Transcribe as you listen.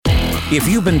If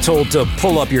you've been told to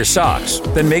pull up your socks,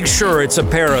 then make sure it's a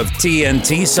pair of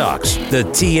TNT socks. The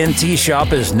TNT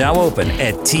shop is now open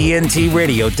at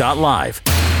tntradio.live.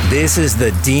 This is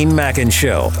the Dean Mackin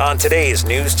Show on today's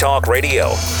News Talk Radio,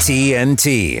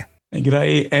 TNT.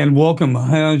 G'day and welcome.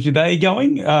 How's your day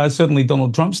going? Certainly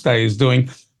Donald Trump's day is doing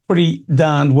pretty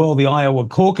darn well, the Iowa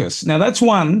caucus. Now, that's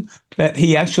one that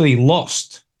he actually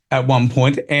lost at one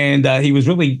point, and he was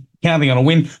really counting on a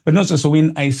win, but not just a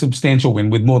win, a substantial win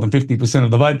with more than 50%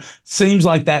 of the vote. Seems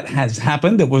like that has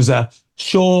happened. It was a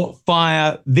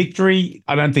surefire victory.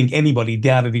 I don't think anybody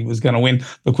doubted he was going to win.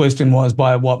 The question was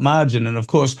by what margin? And of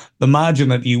course, the margin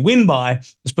that you win by,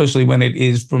 especially when it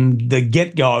is from the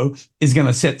get-go, is going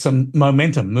to set some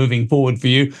momentum moving forward for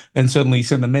you and certainly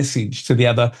send a message to the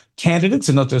other candidates,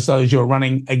 and not just those you're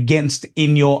running against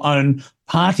in your own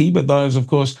party, but those, of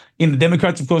course, in the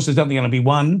Democrats. Of course, there's only going to be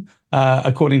one,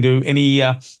 according to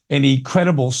any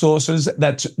credible sources.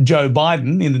 That's Joe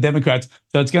Biden in the Democrats.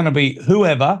 So it's going to be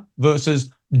whoever versus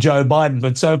Joe Biden.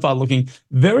 But so far, looking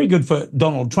very good for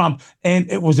Donald Trump. And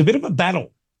it was a bit of a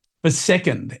battle for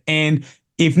second. And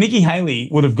if Nikki Haley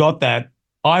would have got that,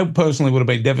 I personally would have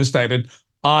been devastated.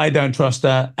 I don't trust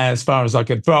her as far as I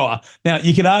could throw her. Now,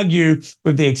 you could argue,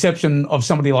 with the exception of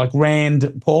somebody like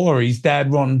Rand Paul or his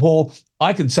dad, Ron Paul,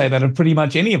 I could say that of pretty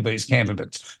much any of these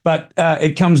candidates. But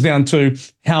it comes down to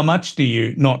how much do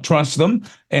you not trust them,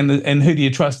 and who do you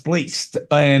trust least,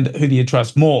 and who do you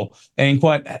trust more? And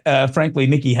quite frankly,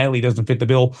 Nikki Haley doesn't fit the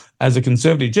bill as a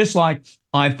conservative, just like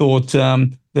I thought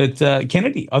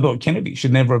Kennedy. I thought Kennedy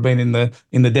should never have been in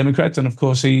the Democrats, and of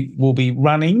course he will be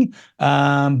running,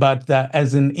 but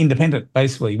as an independent,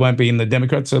 basically, won't be in the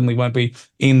Democrats. Certainly won't be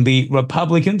in the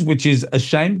Republicans, which is a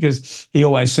shame because he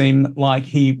always seemed like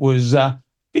he was a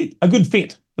good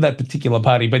fit for that particular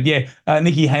party. But yeah,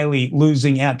 Nikki Haley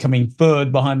losing out, coming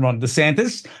third behind Ron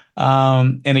DeSantis.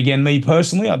 And again, me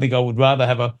personally, I think I would rather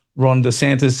have a Ron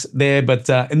DeSantis there, but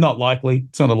not likely.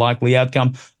 It's not a likely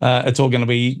outcome. It's all going to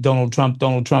be Donald Trump,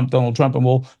 and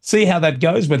we'll see how that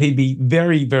goes. But he'd be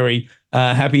very, very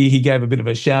happy. He gave a bit of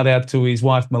a shout out to his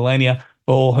wife, Melania,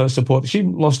 for all her support. She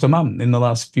lost her mum in the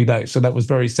last few days, so that was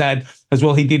very sad as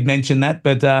well. He did mention that,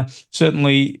 but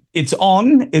certainly it's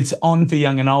on for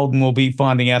young and old, and we'll be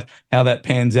finding out how that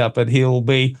pans out. But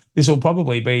this will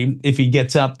probably be, if he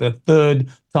gets up, the third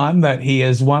time that he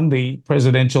has won the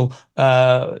presidential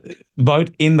vote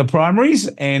in the primaries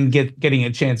and getting a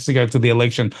chance to go to the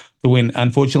election to win.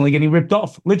 Unfortunately,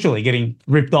 literally getting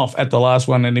ripped off at the last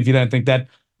one. And if you don't think that,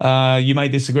 you may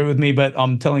disagree with me, but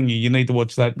I'm telling you, you need to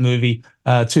watch that movie,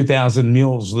 2000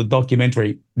 Mules, the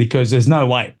documentary, because there's no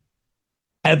way,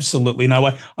 absolutely no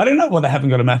way. I don't know why they haven't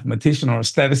got a mathematician or a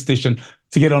statistician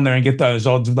to get on there and get those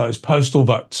odds of those postal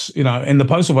votes, and the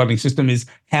postal voting system is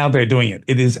how they're doing it.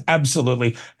 It is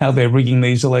absolutely how they're rigging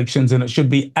these elections, and it should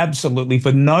be absolutely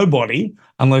for nobody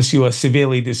unless you are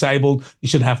severely disabled. You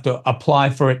should have to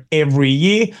apply for it every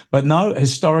year. But no,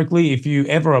 historically, if you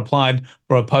ever applied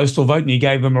for a postal vote and you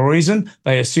gave them a reason,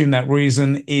 they assume that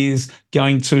reason is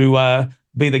going to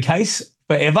be the case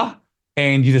forever,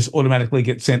 and you just automatically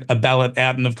get sent a ballot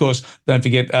out. And of course, don't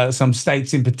forget some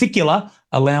states in particular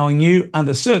allowing you,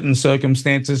 under certain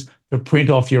circumstances, to print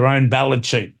off your own ballot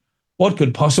sheet. What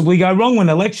could possibly go wrong when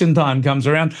election time comes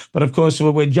around? But of course,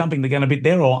 we're jumping the gun a bit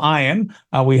there, or I am.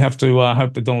 We have to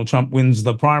hope that Donald Trump wins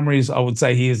the primaries. I would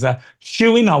say he is a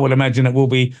shoo-in. I would imagine it will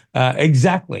be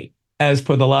exactly as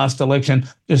per the last election,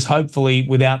 just hopefully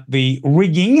without the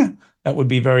rigging. That would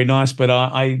be very nice, but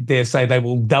I dare say they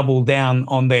will double down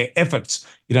on their efforts.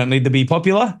 You don't need to be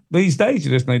popular these days.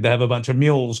 You just need to have a bunch of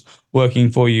mules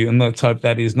working for you, and let's hope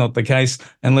that is not the case.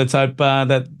 And let's hope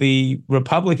that the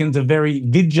Republicans are very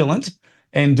vigilant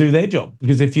and do their job,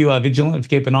 because if you are vigilant,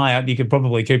 if you keep an eye out, you could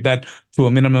probably keep that to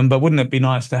a minimum. But wouldn't it be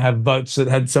nice to have votes that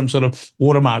had some sort of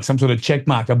watermark, some sort of check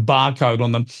mark, a barcode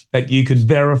on them that you could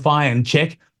verify and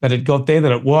check that it got there,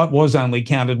 that it was only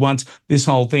counted once? This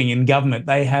whole thing in government,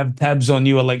 they have tabs on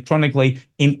you electronically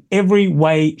in every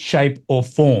way, shape or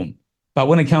form. But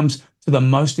when it comes to the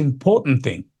most important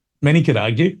thing, many could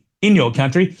argue, in your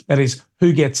country, that is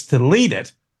who gets to lead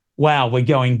it, wow, we're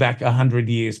going back 100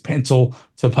 years, pencil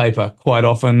to paper quite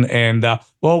often. And,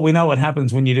 well, we know what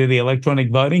happens when you do the electronic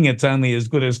voting. It's only as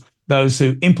good as those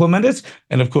who implement it.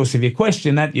 And of course, if you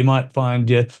question that, you might find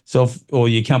yourself or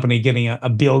your company getting a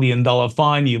 $1 billion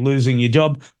fine. You're losing your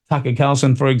job. Tucker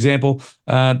Carlson, for example,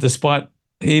 despite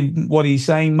what he's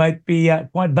saying might be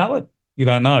quite valid. You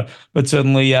don't know, but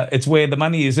certainly it's where the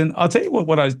money is. And I'll tell you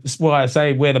why I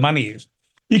say where the money is.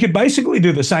 You could basically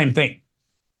do the same thing,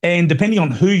 and depending on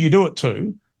who you do it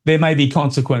to, there may be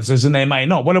consequences and there may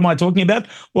not. What am I talking about?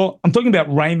 Well, I'm talking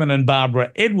about Raymond and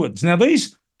Barbara Edwards. Now,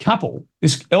 these couple,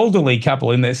 this elderly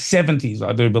couple in their 70s,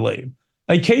 I do believe,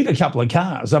 they keyed a couple of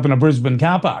cars up in a Brisbane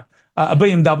car park, a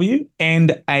BMW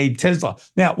and a Tesla.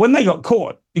 Now, when they got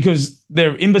caught, because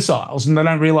they're imbeciles and they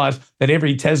don't realize that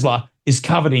every Tesla is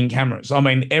covered in cameras. I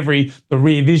mean, the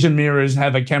rear vision mirrors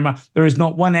have a camera. There is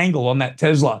not one angle on that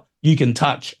Tesla you can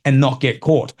touch and not get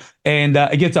caught. And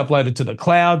it gets uploaded to the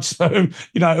cloud. So,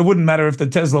 it wouldn't matter if the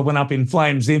Tesla went up in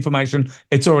flames. The information,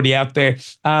 it's already out there.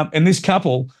 And this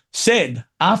couple said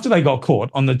after they got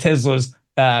caught on the Tesla's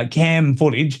cam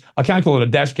footage, I can't call it a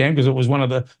dash cam because it was one of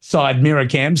the side mirror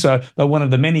cams, so one of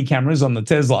the many cameras on the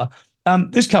Tesla.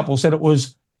 This couple said it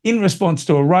was in response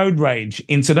to a road rage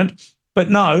incident, but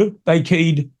no, they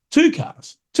keyed two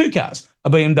cars, a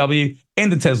BMW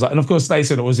and a Tesla. And of course, they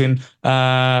said it was in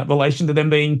relation to them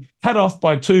being cut off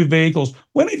by two vehicles.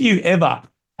 When have you ever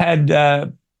had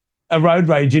a road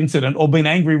rage incident or been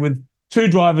angry with two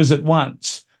drivers at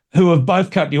once who have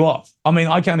both cut you off? I mean,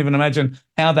 I can't even imagine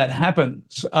how that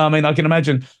happens. I mean, I can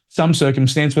imagine some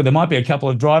circumstance where there might be a couple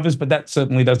of drivers, but that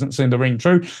certainly doesn't seem to ring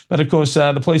true. But of course,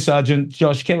 the police sergeant,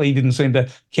 Josh Kelly, didn't seem to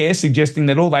care, suggesting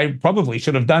that all they probably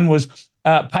should have done was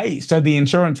pay. So the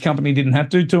insurance company didn't have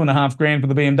to. $2,500 for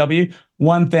the BMW,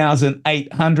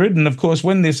 $1,800. And of course,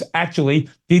 when this actually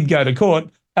did go to court,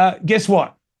 guess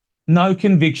what? No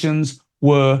convictions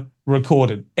were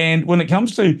recorded. And when it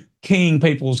comes to keying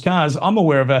people's cars, I'm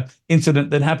aware of an incident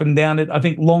that happened down at, I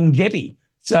think, Long Jetty,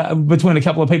 between a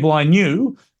couple of people I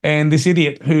knew, and this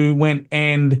idiot who went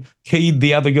and keyed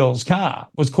the other girl's car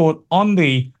was caught on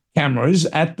the cameras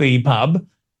at the pub,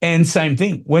 and same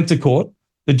thing, went to court.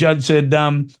 The judge said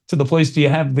to the police, do you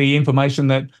have the information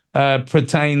that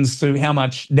pertains to how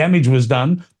much damage was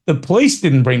done? The police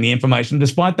didn't bring the information,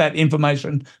 despite that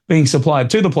information being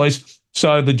supplied to the police.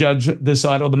 So the judge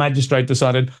decided, or the magistrate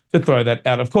decided, to throw that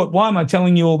out of court. Why am I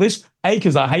telling you all this? A,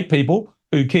 because I hate people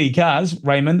who key cars.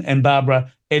 Raymond and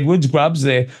Barbara Edwards, Grubbs,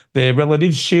 their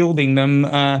relatives, shielding them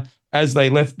as they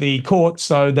left the court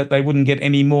so that they wouldn't get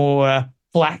any more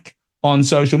flack on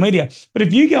social media. But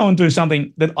if you go and do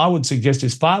something that I would suggest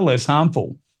is far less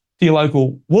harmful to your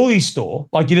local Woolies store,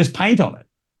 like you just paint on it,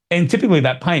 and typically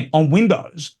that paint on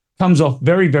windows comes off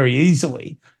very, very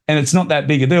easily, and it's not that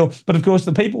big a deal. But of course,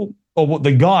 the people, or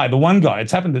the one guy,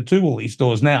 it's happened to two Woolies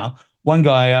stores now, one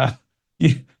guy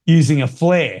using a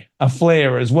flare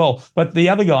as well. But the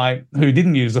other guy who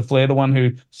didn't use a flare, the one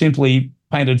who simply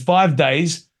painted 5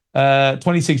 days,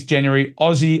 26th January,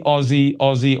 Aussie,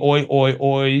 oi, oi,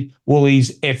 oi,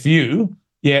 Woolies, FU.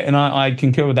 Yeah, and I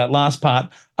concur with that last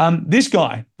part. This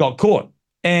guy got caught,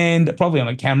 and probably on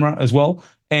a camera as well,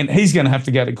 and he's going to have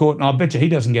to go to court, and I bet you he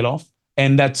doesn't get off.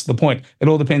 And that's the point. It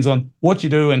all depends on what you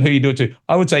do and who you do it to.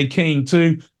 I would say keying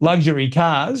two luxury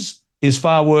cars is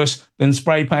far worse than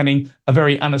spray painting a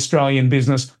very un-Australian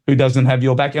business who doesn't have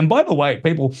your back. And by the way,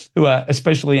 people who are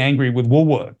especially angry with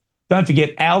Woolworth, don't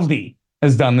forget Aldi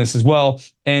has done this as well,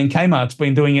 and Kmart's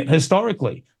been doing it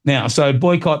historically now. So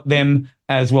boycott them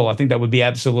as well. I think that would be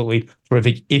absolutely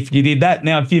terrific if you did that.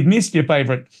 Now, if you've missed your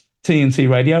favourite TNT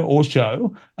radio or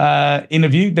show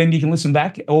interview, then you can listen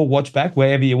back or watch back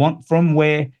wherever you want from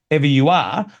wherever you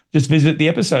are. Just visit the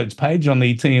episodes page on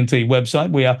the TNT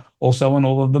website. We are also on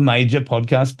all of the major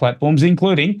podcast platforms,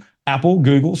 including Apple,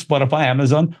 Google, Spotify,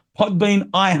 Amazon,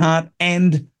 Podbean, iHeart,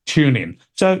 and TuneIn.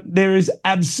 So there is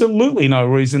absolutely no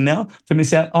reason now to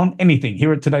miss out on anything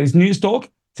here at today's News Talk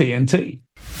TNT.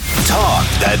 Talk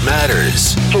that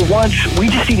matters. For once, we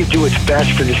just need to do what's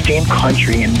best for this damn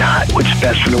country and not what's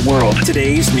best for the world.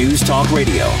 Today's News Talk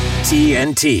Radio,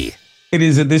 TNT. It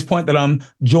is at this point that I'm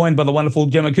joined by the wonderful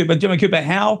Gemma Cooper. Gemma Cooper,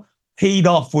 how peed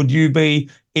off would you be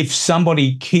if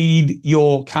somebody keyed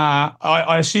your car?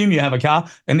 I assume you have a car,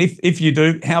 and if you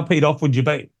do, how peed off would you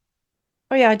be?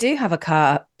 Oh, yeah, I do have a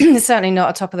car. It's certainly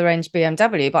not a top-of-the-range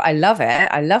BMW, but I love it.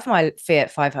 I love my Fiat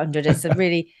 500. It's a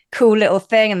really cool little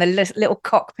thing, and the little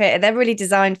cockpit. They're really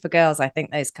designed for girls, I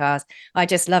think, those cars. I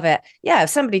just love it. Yeah, if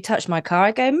somebody touched my car,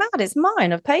 I'd go, mad, it's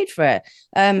mine. I've paid for it.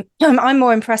 I'm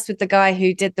more impressed with the guy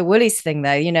who did the Woolies thing,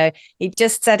 though. You know, he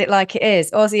just said it like it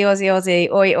is. Aussie,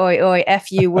 oi, oi, oi,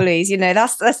 F-U, Woolies. You know,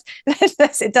 that's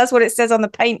it does what it says on the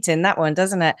paint tin, that one,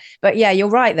 doesn't it? But yeah, you're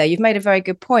right, though. You've made a very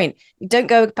good point. You don't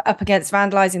go up against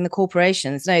vandalising the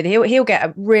corporations. No, he'll get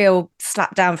a real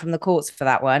slap down from the courts for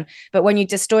that one. But when you're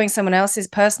destroying someone else's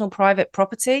personal private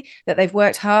property that they've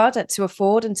worked hard to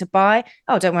afford and to buy,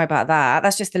 oh, don't worry about that.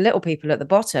 That's just the little people at the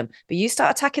bottom. But you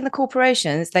start attacking the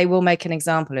corporations, they will make an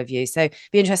example of you. So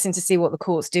be interesting to see what the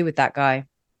courts do with that guy.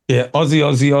 Yeah,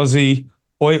 Aussie,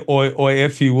 oi, oi, oi,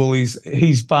 F you, Woolies.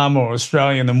 He's far more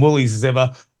Australian than Woolies has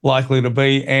ever likely to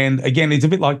be. And again, it's a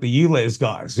bit like the ULEZ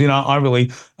guys. I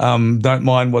really don't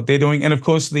mind what they're doing. And of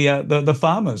course, the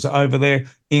farmers over there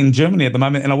in Germany at the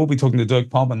moment. And I will be talking to Dirk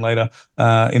Pohlmann later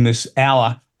in this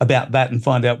hour about that and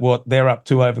find out what they're up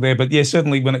to over there. But yeah,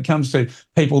 certainly when it comes to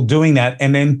people doing that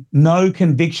and then no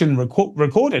conviction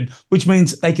recorded, which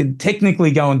means they can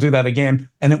technically go and do that again,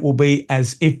 and it will be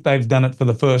as if they've done it for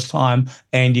the first time,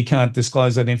 and you can't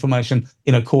disclose that information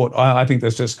in a court. I think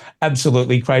that's just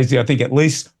absolutely crazy. I think at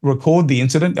least record the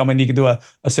incident. I mean, you could do a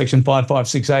section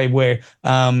 556A where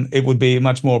it would be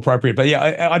much more appropriate. But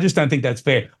yeah, I just don't think that's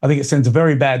fair. I think it sends a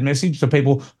very bad message to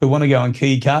people who want to go and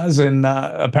key cars, and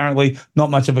apparently not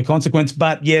much of a consequence.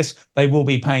 But yes, they will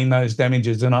be paying those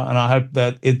damages, and I hope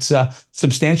that it's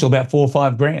substantial, about $4 or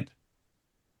 $5 grand.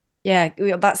 Yeah,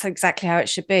 that's exactly how it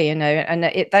should be, and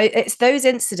it's those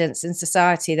incidents in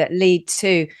society that lead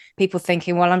to people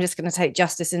thinking, well, I'm just going to take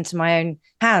justice into my own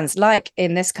hands. Like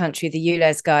in this country, the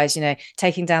ULEZ guys,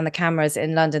 taking down the cameras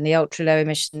in London, the ultra low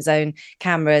emission zone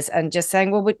cameras, and just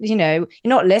saying, well, you're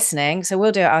not listening, so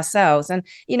we'll do it ourselves. And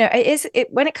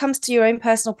when it comes to your own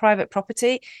personal private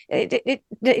property,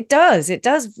 it does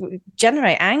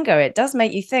generate anger. It does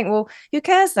make you think, well, who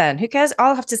cares then? Who cares?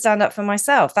 I'll have to stand up for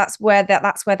myself. That's where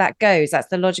that goes. That's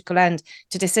the logical end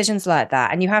to decisions like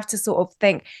that. And you have to sort of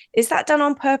think, is that done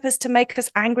on purpose to make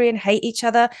us angry and hate each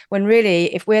other? When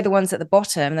really, if we're the ones at the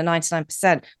bottom, the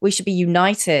 99%, we should be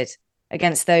united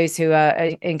against those who are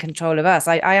in control of us.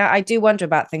 I do wonder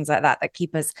about things like that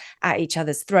keep us at each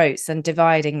other's throats and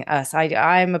dividing us.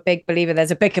 I'm a big believer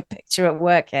there's a bigger picture at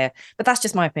work here, but that's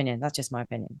just my opinion.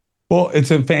 Well,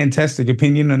 it's a fantastic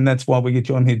opinion, and that's why we get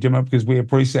you on here, Gemma, because we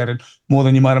appreciate it more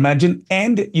than you might imagine.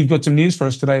 And you've got some news for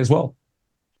us today as well.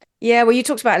 Yeah, well, you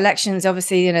talked about elections.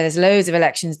 Obviously, there's loads of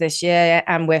elections this year,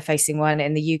 and we're facing one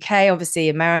in the UK. Obviously,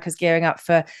 America's gearing up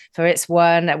for its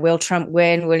one. Will Trump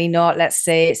win? Will he not? Let's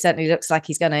see. It certainly looks like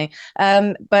he's going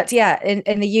to. But yeah,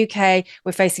 in the UK,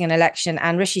 we're facing an election,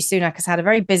 and Rishi Sunak has had a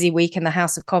very busy week in the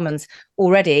House of Commons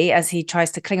already as he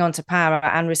tries to cling on to power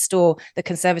and restore the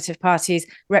Conservative Party's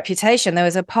reputation. There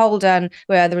was a poll done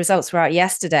where the results were out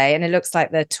yesterday, and it looks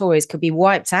like the Tories could be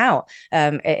wiped out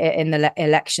in the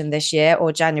election this year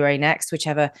or January next,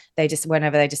 whenever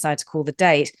they decide to call the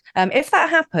date. If that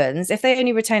happens, if they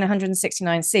only retain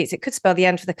 169 seats, it could spell the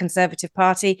end for the Conservative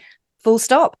Party, full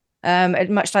stop.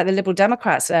 Much like the Liberal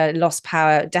Democrats lost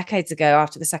power decades ago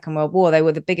after the Second World War. They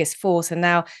were the biggest force, and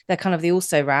now they're kind of the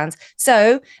also-rans.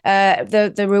 So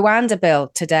the Rwanda bill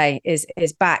today is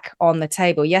back on the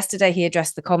table. Yesterday, he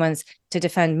addressed the Commons to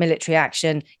defend military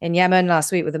action in Yemen,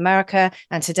 last week with America,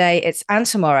 and today and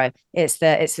tomorrow it's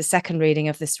the second reading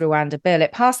of this Rwanda bill.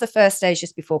 It passed the first stage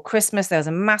just before Christmas. There was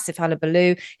a massive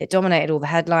hullabaloo. It dominated all the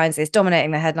headlines. It's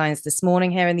dominating the headlines this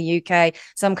morning here in the UK.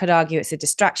 Some could argue it's a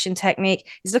distraction technique.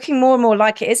 It's looking more and more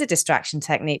like it is a distraction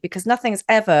technique because nothing's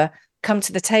ever come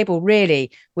to the table really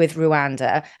with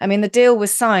Rwanda. I mean, the deal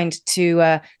was signed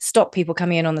to stop people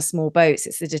coming in on the small boats.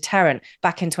 It's a deterrent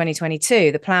back in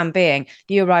 2022. The plan being,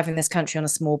 you arrive in this country on a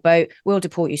small boat, we'll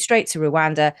deport you straight to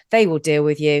Rwanda. They will deal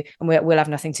with you, and we'll have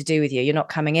nothing to do with you. You're not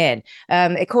coming in.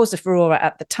 It caused a furore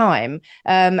at the time,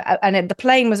 the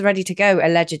plane was ready to go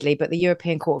allegedly, but the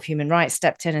European Court of Human Rights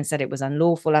stepped in and said it was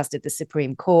unlawful, as did the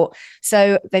Supreme Court.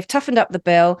 So they've toughened up the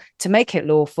bill to make it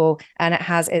lawful, and it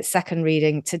has its second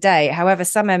reading today. However,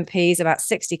 some MPs, about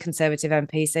 60 Conservative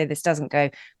MPs, say this doesn't go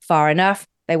far enough.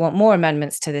 They want more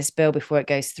amendments to this bill before it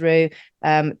goes through.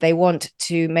 They want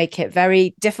to make it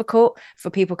very difficult for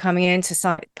people coming in to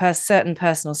cite certain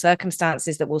personal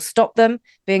circumstances that will stop them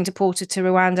being deported to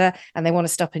Rwanda. And they want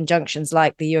to stop injunctions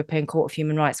like the European Court of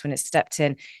Human Rights when it stepped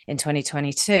in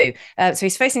 2022. So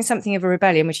he's facing something of a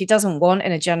rebellion, which he doesn't want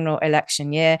in a general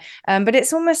election year. But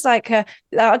it's almost like,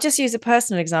 I'll just use a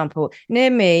personal example.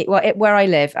 Near me, where I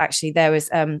live, actually, there was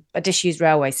a disused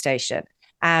railway station.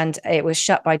 And it was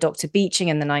shut by Dr. Beeching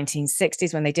in the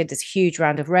 1960s when they did this huge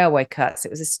round of railway cuts. It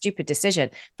was a stupid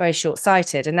decision, very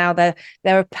short-sighted. And now there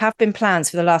have been plans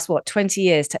for the last, 20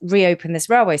 years to reopen this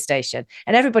railway station.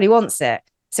 And everybody wants it.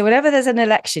 So whenever there's an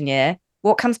election year,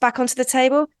 what comes back onto the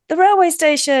table? The railway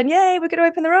station. Yay, we're going to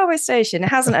open the railway station. It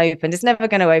hasn't opened. It's never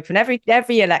going to open.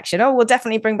 Every election. Oh, we'll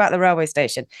definitely bring back the railway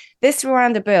station. This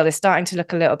Rwanda bill is starting to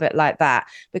look a little bit like that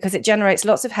because it generates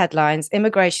lots of headlines.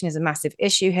 Immigration is a massive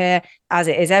issue here, as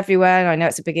it is everywhere. And I know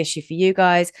it's a big issue for you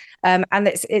guys. And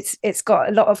it's got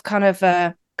a lot of kind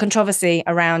of controversy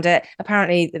around it.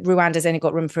 Apparently, Rwanda's only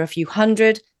got room for a few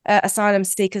hundred asylum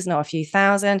seekers, not a few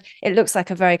thousand. It looks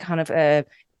like a very kind of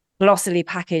glossily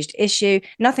packaged issue.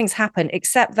 Nothing's happened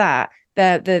except that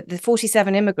the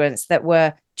 47 immigrants that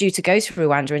were due to go to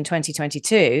Rwanda in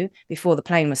 2022 before the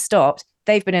plane was stopped,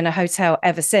 they've been in a hotel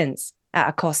ever since at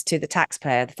a cost to the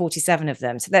taxpayer, the 47 of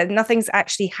them. So nothing's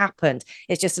actually happened.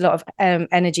 It's just a lot of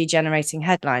energy generating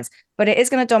headlines. But it is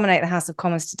going to dominate the House of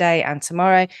Commons today and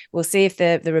tomorrow. We'll see if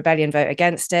the rebellion vote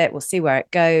against it. We'll see where it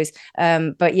goes.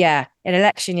 But yeah, an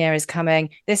election year is coming.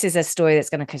 This is a story that's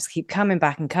going to keep coming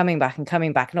back and coming back and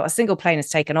coming back. Not a single plane has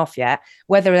taken off yet.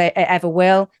 Whether it ever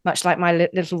will, much like my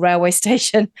little railway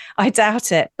station, I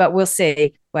doubt it. But we'll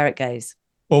see where it goes.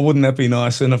 Well, wouldn't that be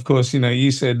nice? And of course,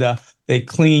 you said they're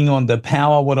clinging on to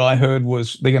power. What I heard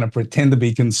was they're going to pretend to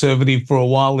be conservative for a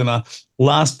while in a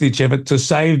last-ditch effort to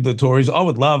save the Tories. I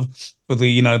would love for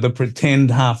the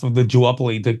pretend half of the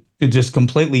duopoly to just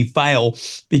completely fail,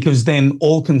 because then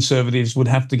all conservatives would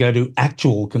have to go to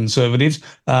actual conservatives.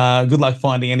 Good luck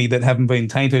finding any that haven't been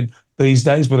tainted these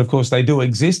days, but of course they do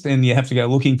exist and you have to go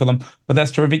looking for them. But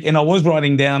that's terrific. And I was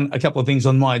writing down a couple of things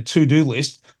on my to-do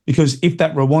list, because if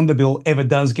that Rwanda bill ever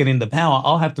does get into power,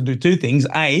 I'll have to do two things.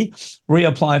 A,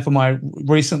 reapply for my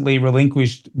recently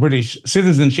relinquished British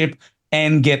citizenship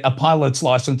and get a pilot's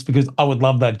license, because I would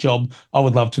love that job. I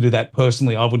would love to do that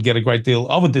personally. I would get a great deal.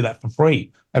 I would do that for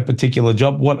free, a particular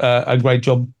job. What a great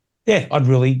job. Yeah, I'd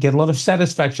really get a lot of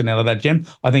satisfaction out of that, Jem.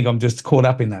 I think I'm just caught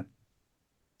up in that.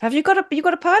 Have you got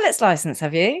a pilot's license,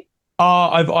 have you?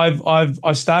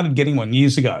 I started getting one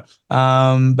years ago.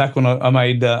 Back when I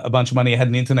made a bunch of money, I had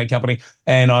an internet company,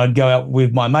 and I'd go out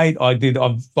with my mate. I'm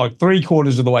like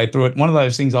 3/4 of the way through it. One of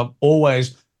those things I've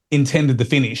always intended to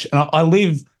finish. And I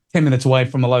live 10 minutes away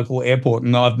from a local airport,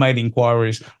 and I've made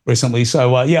inquiries recently.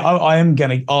 So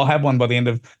I'll have one by the end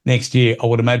of next year, I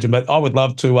would imagine. But I would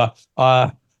love to,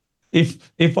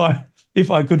 if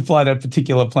I could fly that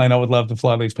particular plane, I would love to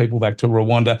fly these people back to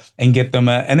Rwanda and get them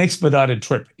an expedited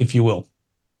trip, if you will.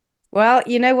 Well,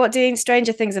 you know what, Dean?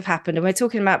 Stranger things have happened. And we're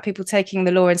talking about people taking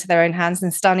the law into their own hands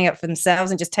and standing up for themselves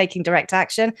and just taking direct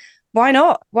action. Why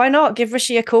not? Why not give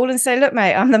Rishi a call and say, look,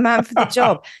 mate, I'm the man for the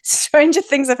job. Stranger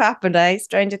things have happened, eh?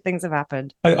 Stranger things have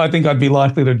happened. I think I'd be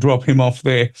likely to drop him off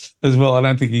there as well. I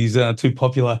don't think he's too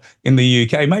popular in the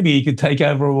UK. Maybe he could take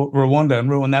over Rwanda and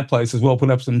ruin that place as well,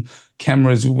 put up some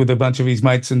cameras with a bunch of his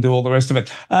mates and do all the rest of it.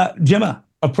 Gemma,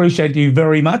 appreciate you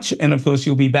very much. And, of course,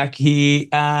 you'll be back here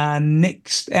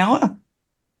next hour,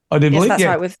 I do believe. That's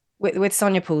right, with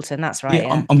Sonia Poulton, that's right.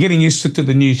 Yeah. I'm getting used to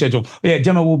the new schedule. Yeah,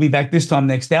 Gemma will be back this time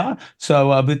next hour,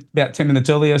 so about 10 minutes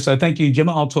earlier. So thank you,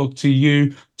 Gemma. I'll talk to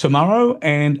you tomorrow.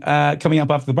 And coming up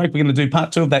after the break, we're going to do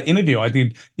part 2 of that interview I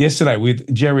did yesterday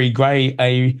with Jerry Gray,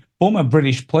 a former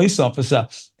British police officer.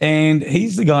 And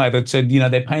he's the guy that said,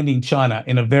 they're painting China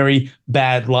in a very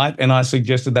bad light. And I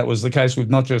suggested that was the case with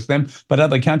not just them, but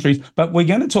other countries. But we're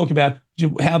going to talk about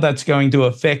how that's going to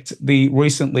affect the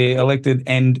recently elected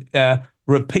and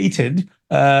repeated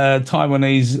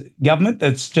Taiwanese government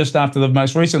that's just after the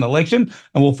most recent election.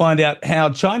 And we'll find out how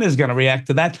China's going to react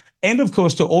to that. And, of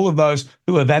course, to all of those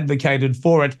who have advocated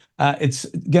for it. It's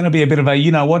going to be a bit of a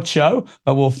you-know-what show,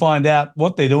 but we'll find out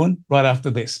what they're doing right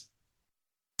after this.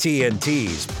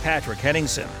 TNT's Patrick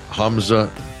Henningsen.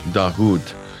 Hamza Dahoud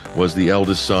was the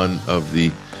eldest son of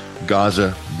the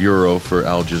Gaza Bureau for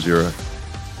Al Jazeera,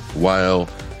 Wael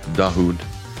Dahoud,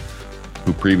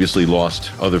 who previously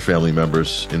lost other family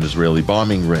members in Israeli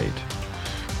bombing raid.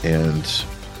 And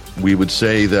we would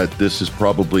say that this is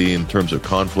probably, in terms of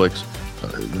conflicts,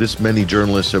 this many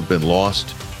journalists have been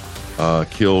lost,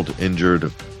 killed,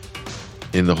 injured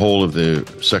in the whole of the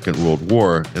Second World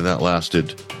War, and that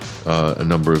lasted a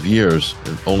number of years.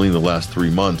 And only in the last 3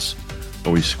 months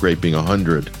are we scraping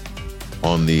 100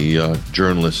 on the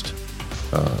journalist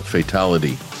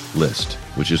fatality list,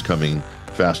 which is coming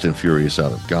fast and furious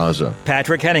out of Gaza.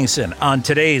 Patrick Henningsen on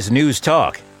today's News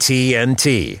Talk,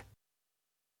 TNT.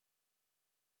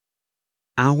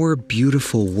 Our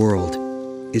beautiful world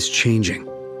is changing,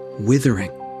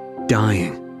 withering,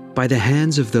 dying by the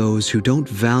hands of those who don't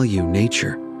value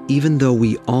nature, even though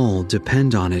we all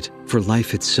depend on it for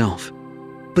life itself.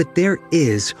 But there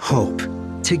is hope.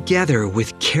 Together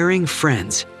with caring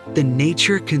friends, the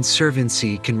Nature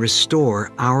Conservancy can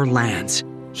restore our lands,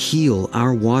 heal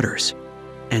our waters,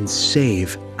 and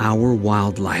save our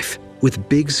wildlife with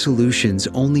big solutions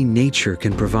only nature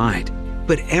can provide.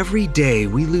 But every day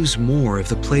we lose more of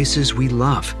the places we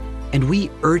love, and we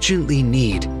urgently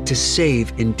need to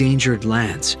save endangered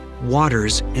lands,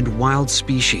 waters, and wild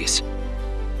species.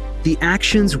 The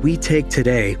actions we take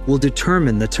today will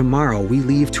determine the tomorrow we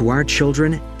leave to our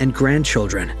children and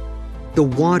grandchildren. The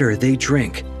water they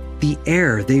drink, the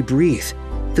air they breathe,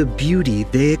 the beauty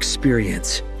they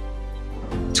experience.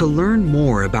 To learn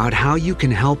more about how you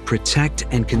can help protect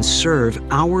and conserve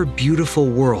our beautiful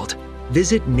world,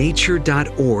 visit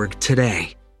nature.org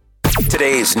today.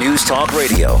 Today's News Talk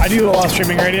Radio. I do a lot of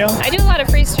streaming radio. I do a lot of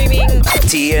free streaming.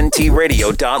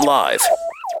 TNTRadio.live.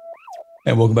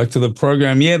 And welcome back to the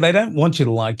program. Yeah, they don't want you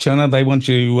to like China. They want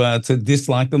you to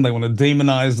dislike them. They want to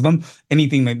demonize them.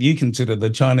 Anything that you consider the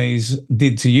Chinese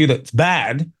did to you that's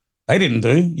bad, they didn't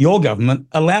do. Your government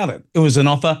allowed it. It was an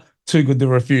offer too good to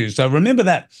refuse. So remember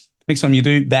that next time you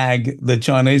do bag the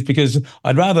Chinese, because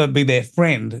I'd rather be their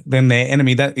friend than their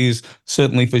enemy. That is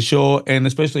certainly for sure. And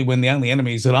especially when the only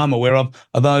enemies that I'm aware of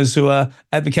are those who are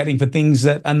advocating for things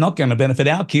that are not going to benefit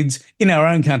our kids in our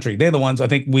own country. They're the ones I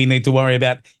think we need to worry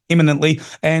about imminently.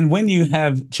 And when you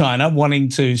have China wanting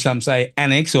to, some say,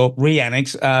 annex or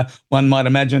re-annex, one might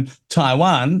imagine,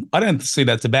 Taiwan, I don't see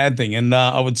that's a bad thing. And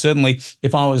I would certainly,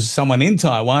 if I was someone in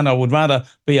Taiwan, I would rather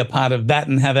be a part of that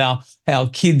and have our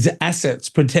kids' assets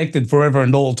protected forever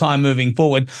and all time moving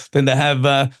forward than to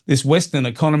have this Western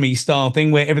economy style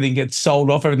thing where everything gets sold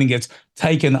off, everything gets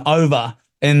taken over.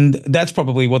 And that's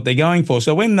probably what they're going for.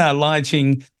 So when Lai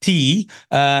Ching-te he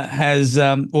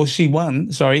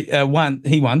won,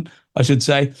 I should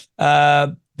say,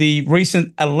 the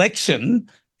recent election.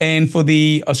 And for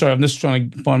the, I'm just trying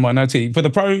to find my notes here. For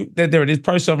the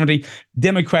pro-sovereignty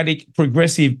Democratic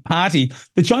Progressive Party,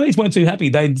 the Chinese weren't too happy.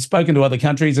 They'd spoken to other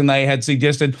countries and they had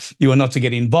suggested you are not to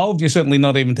get involved. You're certainly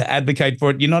not even to advocate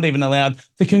for it. You're not even allowed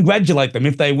to congratulate them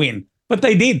if they win. But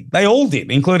they did. They all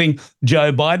did, including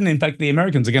Joe Biden. In fact, the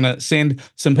Americans are going to send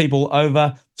some people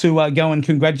over to go and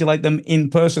congratulate them in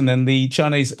person. And the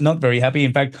Chinese not very happy.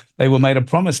 In fact, they were made a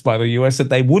promise by the US that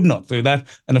they would not do that.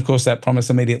 And of course, that promise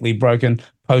immediately broken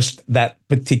post that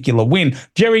particular win.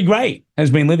 Jerry Gray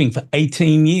has been living for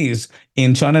 18 years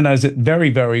in China, knows it very,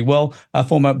 very well. A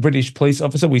former British police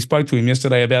officer. We spoke to him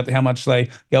yesterday about how much they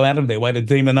go out of their way to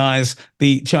demonize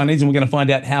the Chinese. And we're going to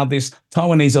find out how this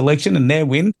Taiwanese election and their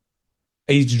win,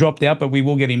 he's dropped out, but we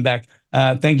will get him back.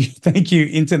 Thank you,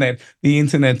 Internet. The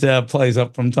Internet plays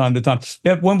up from time to time.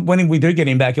 Yeah, when we do get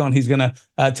him back on, he's going to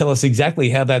tell us exactly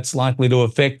how that's likely to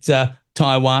affect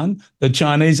Taiwan, the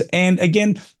Chinese. And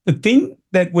again, the thing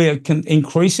that we're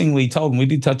increasingly told, and we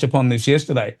did touch upon this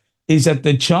yesterday, is that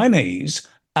the Chinese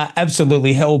are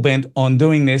absolutely hell-bent on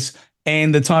doing this,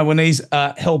 and the Taiwanese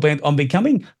are hell-bent on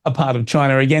becoming a part of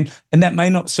China again. And that may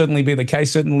not certainly be the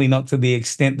case, certainly not to the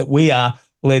extent that we are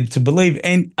led to believe.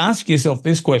 And ask yourself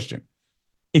this question.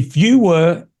 If you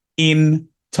were in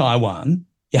Taiwan,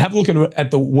 you have a look at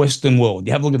the Western world,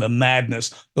 you have a look at the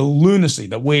madness, the lunacy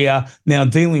that we are now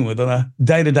dealing with on a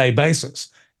day-to-day basis.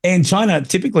 And China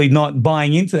typically not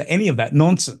buying into any of that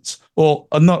nonsense, or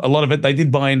not a lot of it. They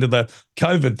did buy into the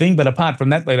COVID thing, but apart from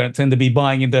that, they don't tend to be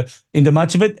buying into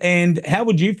much of it. And how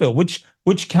would you feel? Which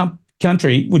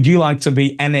country would you like to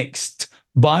be annexed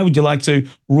by? Would you like to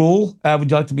rule? Would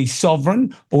you like to be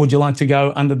sovereign? Or would you like to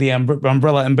go under the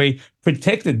umbrella and be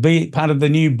protected, be part of the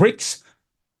new BRICS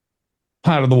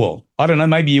part of the world? I don't know.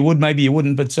 Maybe you would, maybe you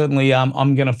wouldn't, but certainly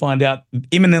I'm going to find out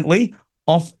imminently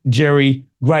off Jerry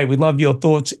Gray. We'd love your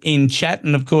thoughts in chat.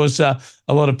 And of course, a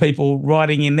lot of people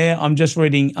writing in there. I'm just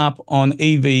reading up on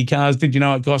EV cars. Did you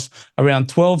know it costs around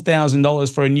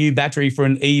 $12,000 for a new battery for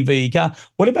an EV car?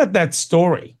 What about that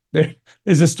story?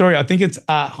 There's a story, I think it's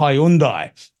Hyundai,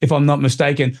 if I'm not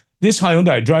mistaken. This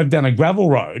Hyundai drove down a gravel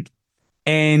road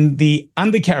and the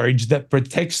undercarriage that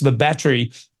protects the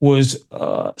battery was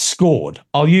scored.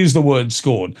 I'll use the word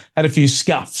scored. Had a few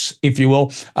scuffs, if you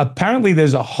will. Apparently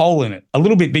there's a hole in it, a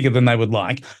little bit bigger than they would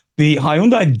like. The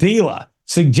Hyundai dealer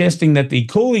suggesting that the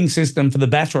cooling system for the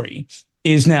battery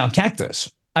is now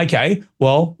cactus. Okay,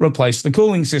 well, replace the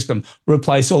cooling system,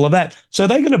 replace all of that. So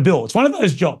they're going to build. It's one of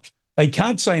those jobs. They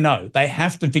can't say no. They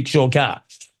have to fix your car.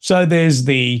 So there's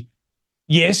the,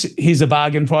 yes, here's a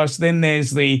bargain price. Then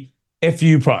there's the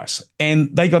FU price.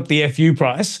 And they got the FU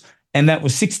price, and that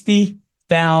was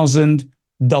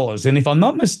 $60,000. And if I'm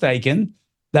not mistaken,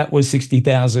 that was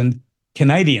 60,000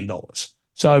 Canadian dollars.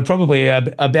 So probably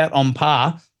about on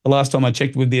par the last time I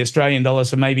checked with the Australian dollar,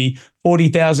 so maybe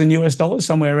 40,000 US dollars,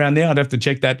 somewhere around there. I'd have to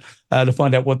check that to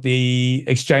find out what the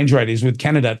exchange rate is with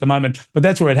Canada at the moment. But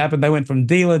that's where it happened. They went from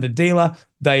dealer to dealer.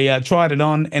 They tried it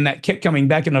on, and that kept coming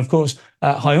back. And of course,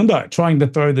 Hyundai trying to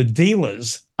throw the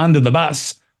dealers under the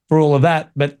bus for all of that.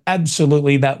 But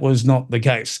absolutely, that was not the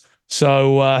case.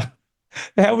 So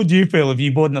how would you feel if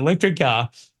you bought an electric car?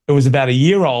 It was about a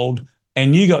year old,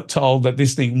 and you got told that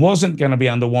this thing wasn't going to be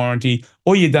under warranty.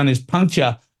 All you've done is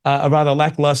puncture a rather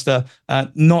lackluster,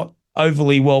 not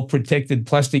overly well-protected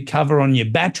plastic cover on your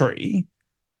battery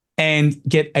and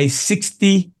get a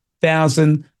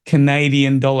 60,000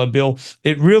 Canadian dollar bill.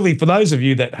 It really, for those of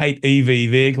you that hate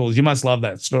EV vehicles, you must love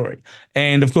that story.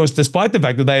 And of course, despite the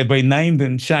fact that they have been named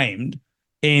and shamed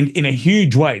And in a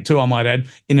huge way, too, I might add,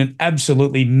 in an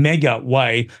absolutely mega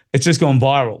way. It's just gone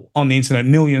viral on the internet,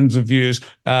 millions of views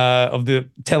of the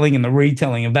telling and the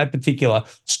retelling of that particular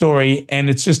story. And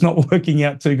it's just not working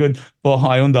out too good for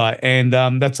Hyundai. And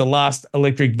that's the last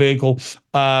electric vehicle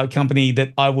company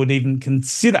that I would even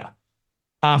consider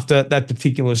after that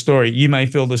particular story. You may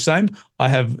feel the same. I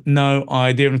have no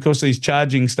idea. And of course, these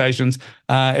charging stations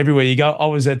everywhere you go. I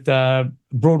was at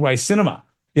Broadway Cinema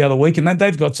the other week, and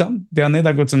they've got some down there.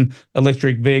 They've got some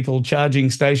electric vehicle charging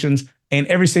stations, and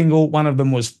every single one of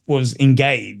them was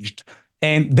engaged.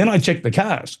 And then I checked the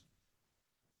cars.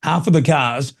 Half of the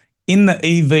cars in the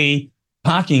EV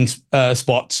parking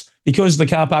spots, because the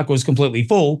car park was completely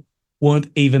full,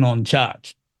 weren't even on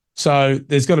charge. So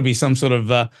there's got to be some sort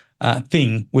of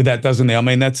thing with that, doesn't there? I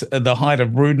mean, that's the height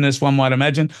of rudeness, one might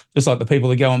imagine, just like the people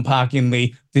that go and park in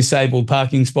the disabled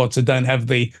parking spots that don't have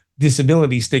the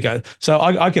disability sticker. So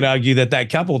I could argue that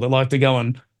couple that like to go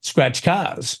and scratch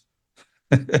cars.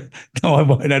 No, I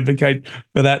won't advocate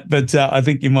for that, but I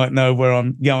think you might know where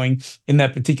I'm going in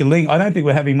that particular thing. I don't think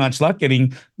we're having much luck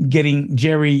getting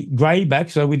Jerry Gray back,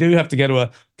 so we do have to go to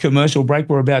a commercial break.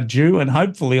 We're about due, and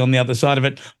hopefully on the other side of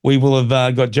it, we will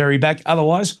have got Jerry back.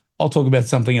 Otherwise, I'll talk about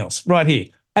something else right here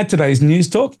at today's News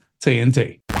Talk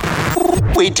TNT.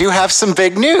 We do have some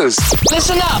big news.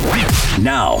 Listen up.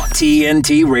 Now,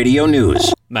 TNT Radio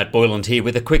News. Matt Boyland here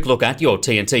with a quick look at your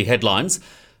TNT headlines.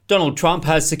 Donald Trump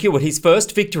has secured his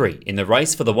first victory in the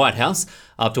race for the White House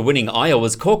after winning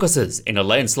Iowa's caucuses in a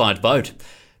landslide vote.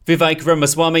 Vivek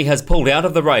Ramaswamy has pulled out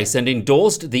of the race and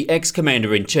endorsed the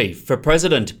ex-commander-in-chief for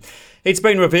president. It's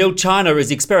been revealed China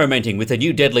is experimenting with a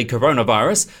new deadly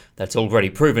coronavirus that's already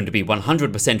proven to be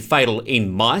 100% fatal in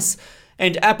mice.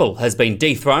 And Apple has been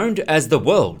dethroned as the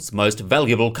world's most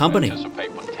valuable company.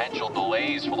 Anticipate potential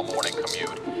delays for the morning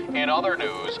commute. In other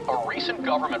news, a recent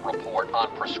government report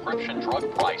on prescription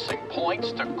drug pricing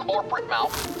points to corporate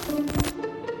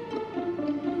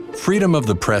Freedom of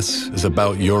the press is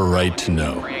about your right to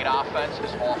know.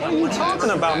 What are you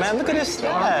talking about, man? Look at his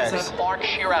stats.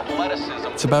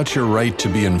 It's about your right to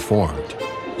be informed.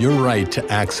 Your right to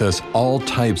access all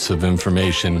types of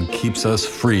information keeps us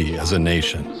free as a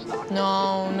nation.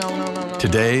 No.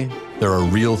 Today, there are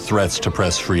real threats to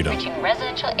press freedom. Reaching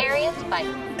residential areas by...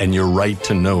 And your right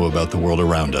to know about the world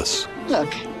around us.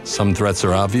 Look. Some threats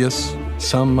are obvious,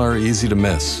 some are easy to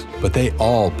miss, but they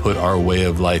all put our way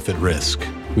of life at risk.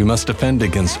 We must defend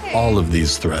against all of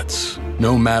these threats,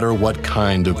 no matter what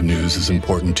kind of news is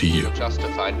important to you.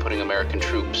 Justified putting American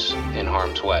troops in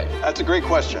harm's way? That's a great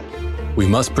question. We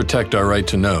must protect our right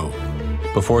to know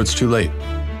before it's too late.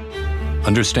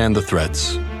 Understand the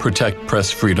threats.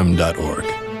 ProtectPressFreedom.org.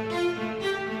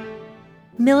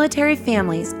 Military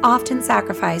families often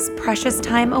sacrifice precious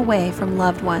time away from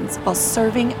loved ones while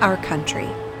serving our country.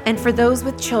 And for those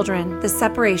with children, the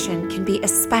separation can be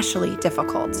especially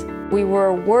difficult. We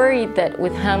were worried that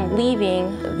with him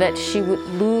leaving, that she would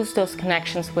lose those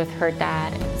connections with her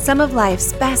dad. Some of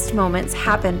life's best moments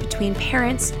happen between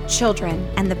parents, children,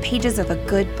 and the pages of a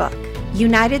good book.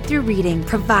 United Through Reading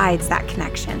provides that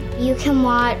connection. You can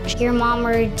watch your mom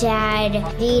or dad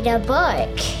read a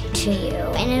book to you,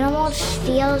 and it almost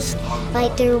feels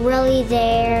like they're really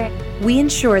there. We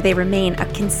ensure they remain a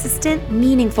consistent,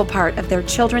 meaningful part of their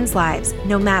children's lives,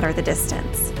 no matter the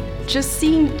distance. Just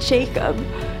seeing Jacob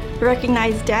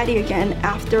recognize Daddy again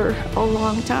after a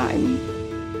long time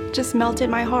just melted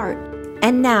my heart.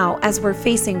 And now, as we're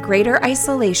facing greater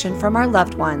isolation from our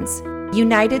loved ones,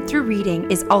 United Through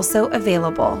Reading is also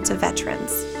available to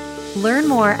veterans. Learn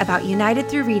more about United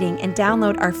Through Reading and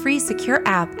download our free secure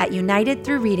app at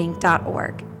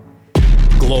unitedthroughreading.org.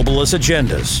 Globalist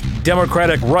agendas,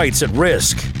 democratic rights at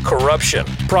risk, corruption,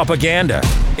 propaganda.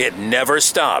 It never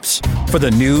stops. For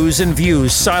the news and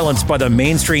views silenced by the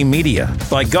mainstream media,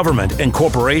 by government and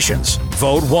corporations,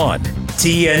 vote 1.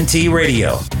 TNT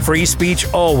Radio. Free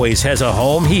speech always has a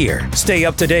home here. Stay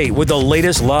up to date with the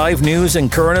latest live news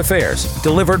and current affairs,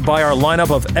 delivered by our lineup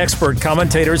of expert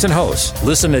commentators and hosts.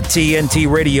 Listen to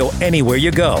TNT Radio anywhere you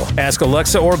go. Ask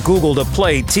Alexa or Google to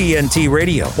play TNT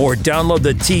Radio, or download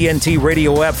the TNT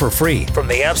Radio app for free from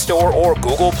the App Store or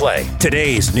Google Play.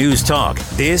 Today's News Talk.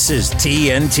 This is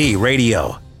TNT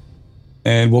Radio.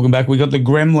 And welcome back. We got the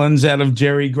gremlins out of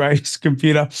Jerry Gray's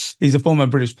computer. He's a former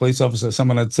British police officer,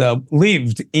 someone that's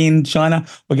lived in China.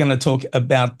 We're going to talk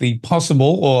about the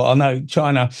possible, or I know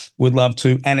China would love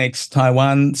to annex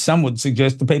Taiwan. Some would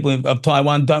suggest the people of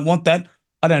Taiwan don't want that.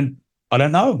 I don't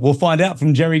know. We'll find out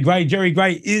from Jerry Gray. Jerry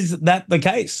Gray, is that the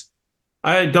case?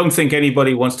 I don't think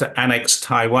anybody wants to annex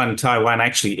Taiwan. Taiwan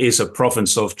actually is a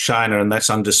province of China, and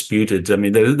that's undisputed. I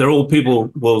mean, they're all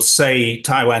people will say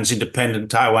Taiwan's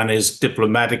independent, Taiwan is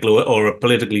diplomatically or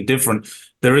politically different.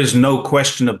 There is no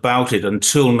question about it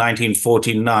until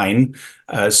 1949.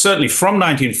 Certainly from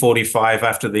 1945,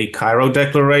 after the Cairo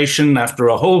Declaration, after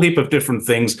a whole heap of different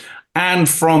things. And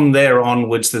from there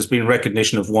onwards, there's been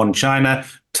recognition of one China.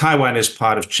 Taiwan is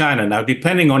part of China. Now,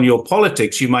 depending on your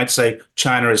politics, you might say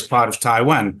China is part of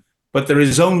Taiwan, but there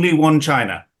is only one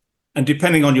China. And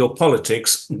depending on your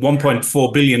politics,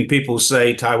 1.4 billion people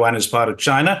say Taiwan is part of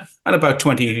China, and about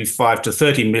 25 to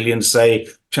 30 million say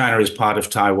China is part of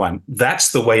Taiwan.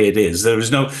 That's the way it is. There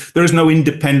is no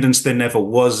independence. There never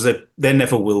was. There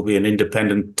never will be an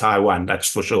independent Taiwan. That's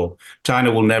for sure.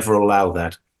 China will never allow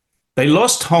that. They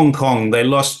lost Hong Kong. They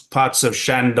lost parts of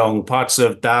Shandong, parts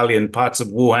of Dalian, parts of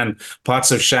Wuhan,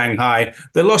 parts of Shanghai.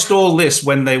 They lost all this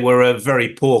when they were a very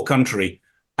poor country.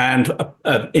 And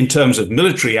in terms of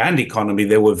military and economy,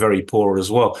 they were very poor as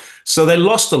well. So they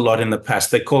lost a lot in the past.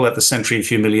 They call that the century of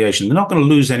humiliation. They're not going to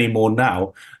lose any more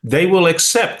now. They will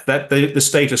accept that the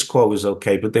status quo is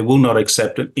okay, but they will not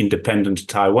accept an independent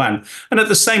Taiwan. And at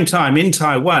the same time, in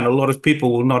Taiwan, a lot of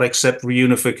people will not accept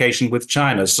reunification with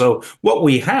China. So what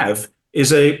we have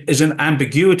is an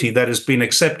ambiguity that has been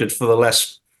accepted for the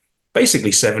last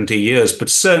basically 70 years. But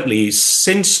certainly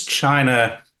since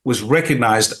China was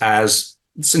recognized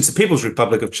since the People's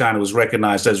Republic of China was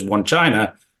recognized as one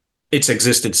China, it's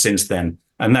existed since then.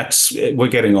 And we're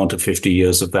getting on to 50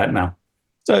 years of that now.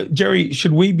 So, Jerry,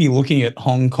 should we be looking at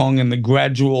Hong Kong and the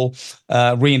gradual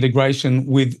reintegration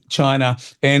with China?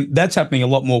 And that's happening a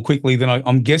lot more quickly than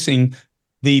I'm guessing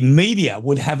the media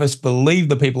would have us believe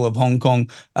the people of Hong Kong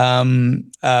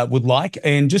would like.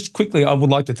 And just quickly, I would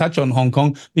like to touch on Hong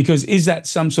Kong, because is that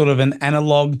some sort of an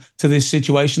analog to this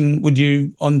situation, would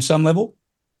you, on some level?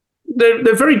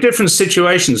 They're very different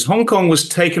situations. Hong Kong was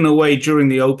taken away during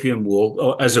the Opium War,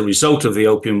 or as a result of the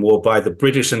Opium War, by the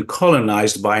British and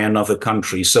colonized by another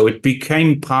country. So it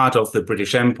became part of the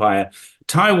British Empire.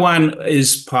 Taiwan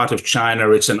is part of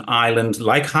China. It's an island,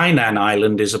 like Hainan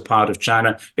Island is a part of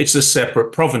China. It's a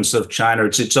separate province of China.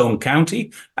 It's its own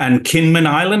county. And Kinmen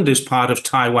Island is part of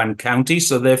Taiwan County.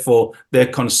 So therefore, they're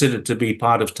considered to be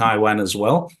part of Taiwan as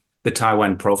well, the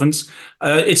Taiwan province.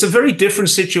 It's a very different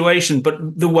situation,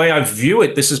 but the way I view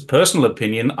it, this is personal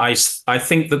opinion, I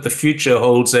think that the future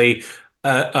holds a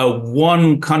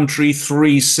one country,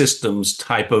 three systems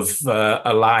type of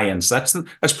alliance. That's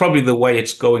probably the way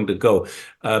it's going to go.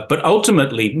 But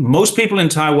ultimately, most people in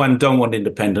Taiwan don't want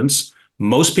independence.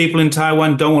 Most people in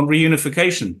Taiwan don't want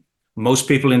reunification. Most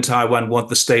people in Taiwan want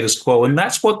the status quo. And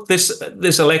that's what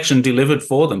this election delivered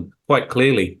for them quite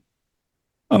clearly.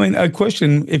 I mean, a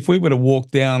question, if we were to walk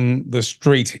down the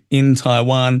street in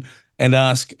Taiwan and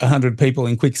ask 100 people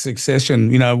in quick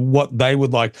succession, what they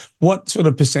would like, what sort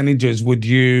of percentages would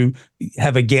you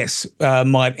have a guess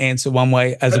might answer one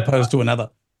way as opposed to another?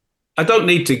 I don't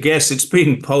need to guess. It's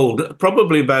been polled.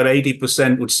 Probably about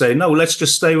 80% would say, no, let's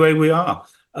just stay where we are.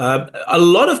 A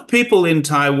lot of people in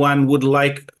Taiwan would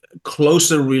like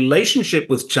closer relationship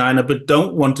with China, but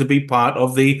don't want to be part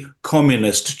of the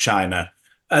communist China.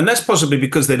 And that's possibly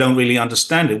because they don't really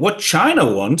understand it. What China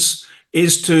wants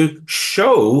is to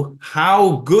show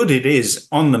how good it is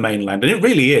on the mainland. And it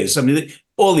really is. I mean,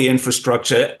 all the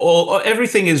infrastructure,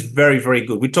 everything is very, very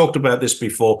good. We talked about this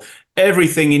before.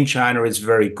 Everything in China is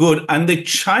very good. And the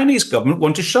Chinese government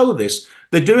want to show this.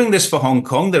 They're doing this for Hong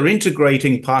Kong. They're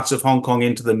integrating parts of Hong Kong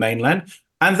into the mainland.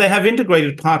 And they have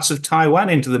integrated parts of Taiwan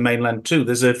into the mainland too.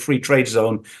 There's a free trade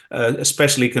zone, a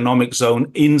special economic zone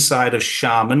inside of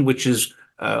Xiamen, which is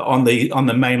on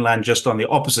the mainland, just on the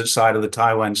opposite side of the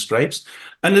Taiwan Straits.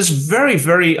 And there's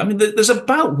there's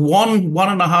about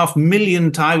 1.5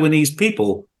 million Taiwanese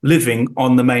people living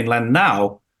on the mainland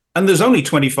now. And there's only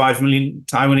 25 million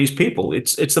Taiwanese people.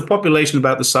 It's the population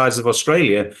about the size of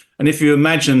Australia. And if you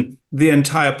imagine the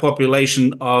entire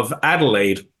population of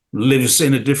Adelaide lives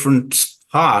in a different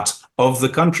part of the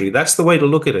country. That's the way to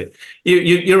look at it.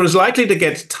 You're as likely to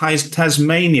get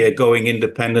Tasmania going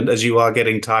independent as you are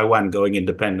getting Taiwan going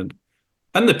independent.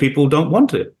 And the people don't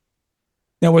want it.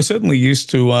 Now, we're certainly used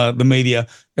to the media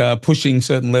pushing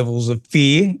certain levels of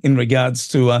fear in regards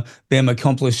to them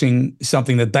accomplishing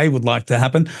something that they would like to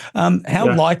happen.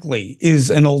 How likely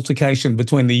is an altercation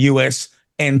between the US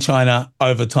and China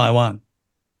over Taiwan?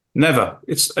 Never.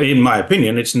 In my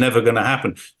opinion, it's never going to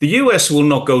happen. The US will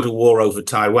not go to war over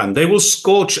Taiwan. They will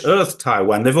scorch earth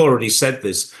Taiwan. They've already said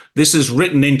this. This is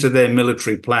written into their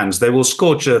military plans. They will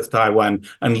scorch earth Taiwan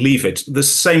and leave it the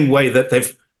same way that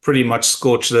they've pretty much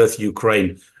scorched earth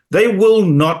Ukraine. They will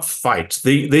not fight.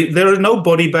 There are no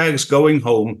body bags going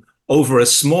home over a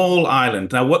small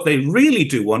island. Now, what they really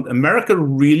do want, America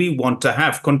really want to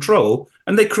have control,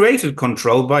 and they created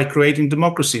control by creating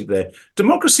democracy there.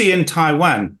 Democracy in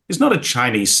Taiwan is not a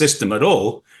Chinese system at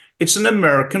all. It's an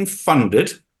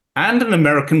American-funded and an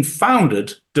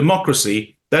American-founded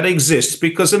democracy that exists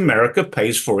because America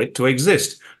pays for it to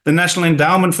exist. The National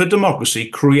Endowment for Democracy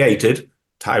created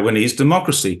Taiwanese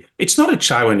democracy. It's not a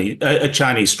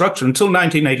Chinese structure. Until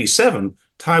 1987,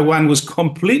 Taiwan was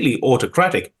completely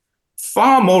autocratic,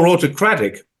 far more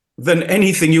autocratic than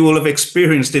anything you will have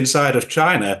experienced inside of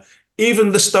China.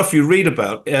 Even the stuff you read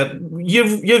about,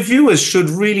 your viewers should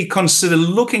really consider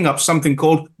looking up something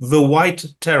called the White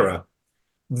Terror.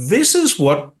 This is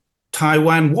what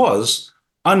Taiwan was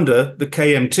under the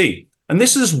KMT. And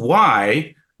this is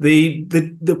why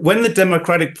when the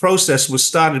democratic process was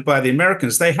started by the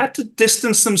Americans, they had to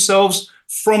distance themselves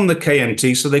from the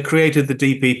KMT, so they created the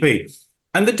DPP.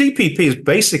 And the DPP is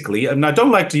basically, and I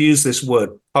don't like to use this word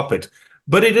puppet,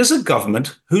 but it is a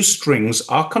government whose strings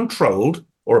are controlled,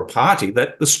 or a party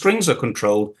that the strings are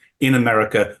controlled in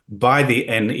America by the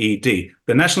NED.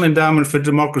 The National Endowment for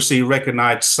Democracy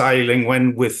recognized Tsai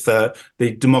Ing-wen with the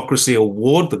Democracy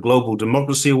Award, the Global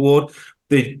Democracy Award.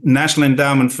 The National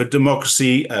Endowment for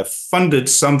Democracy funded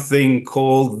something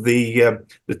called the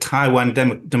Taiwan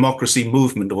Democracy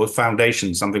Movement, or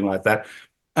Foundation, something like that.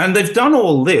 And they've done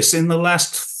all this in the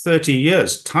last 30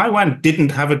 years. Taiwan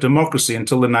didn't have a democracy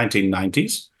until the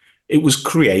 1990s. It was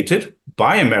created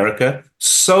by America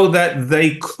so that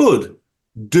they could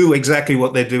do exactly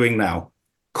what they're doing now,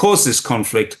 cause this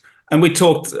conflict. And we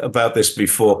talked about this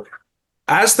before.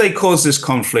 As they cause this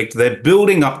conflict, they're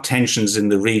building up tensions in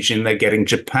the region. They're getting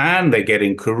Japan, they're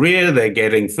getting Korea, they're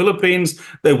getting Philippines.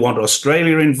 They want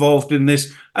Australia involved in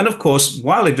this. And of course,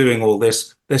 while they're doing all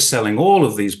this, they're selling all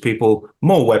of these people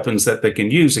more weapons that they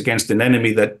can use against an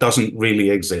enemy that doesn't really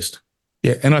exist.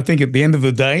 Yeah, and I think at the end of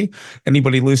the day,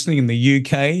 anybody listening in the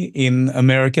UK, in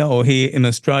America, or here in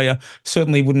Australia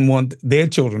certainly wouldn't want their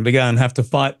children to go and have to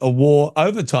fight a war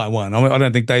over Taiwan. I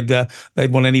don't think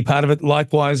they'd want any part of it.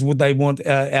 Likewise, would they want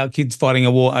our kids fighting a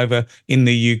war over in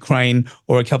the Ukraine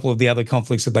or a couple of the other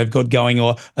conflicts that they've got going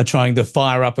or are trying to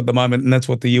fire up at the moment? And that's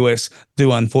what the US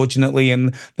do, unfortunately.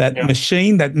 And that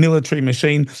machine, that military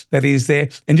machine that is there.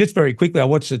 And just very quickly, I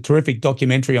watched a terrific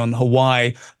documentary on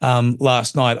Hawaii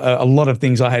last night. A lot of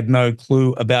things I had no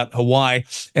clue about Hawaii.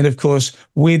 And of course,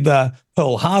 with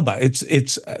Pearl Harbor, it's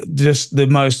just the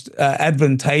most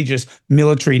advantageous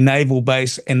military naval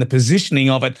base and the positioning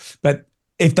of it. But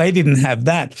if they didn't have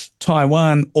that,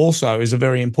 Taiwan also is a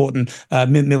very important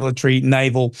military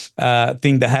naval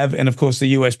thing to have. And of course, the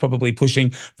US probably pushing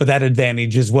for that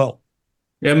advantage as well.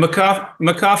 Yeah,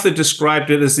 MacArthur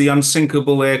described it as the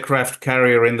unsinkable aircraft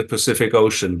carrier in the Pacific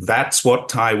Ocean. That's what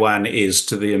Taiwan is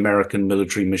to the American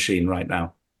military machine right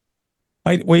now.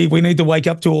 We need to wake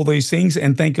up to all these things,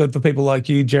 and thank God for people like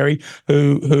you, Jerry,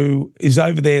 who is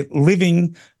over there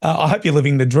living. I hope you're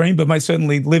living the dream, but mate,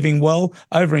 certainly living well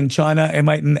over in China, and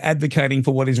mate, and advocating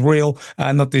for what is real,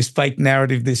 not this fake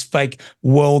narrative, this fake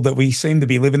world that we seem to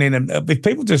be living in. And if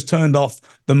people just turned off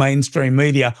the mainstream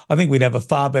media, I think we'd have a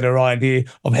far better idea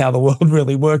of how the world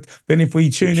really worked than if we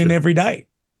tune in every day.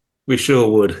 We sure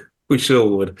would. We sure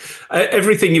would.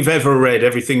 Everything you've ever read,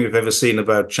 everything you've ever seen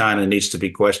about China needs to be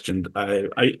questioned.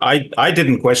 I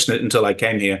didn't question it until I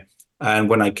came here. And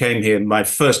when I came here, my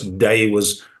first day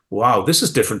was, wow, this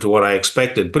is different to what I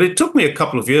expected. But it took me a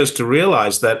couple of years to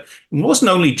realize that it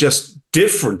wasn't only just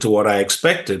different to what I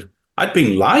expected. I'd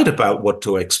been lied about what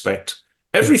to expect.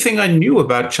 Everything I knew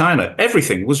about China,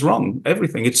 everything was wrong.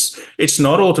 Everything. It's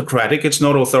not autocratic. It's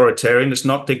not authoritarian. It's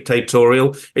not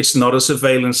dictatorial. It's not a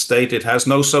surveillance state. It has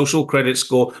no social credit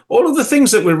score. All of the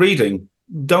things that we're reading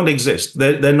don't exist.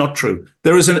 They're not true.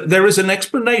 There is an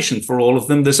explanation for all of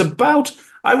them.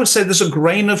 I would say there's a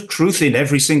grain of truth in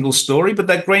every single story, but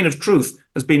that grain of truth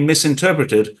has been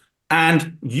misinterpreted,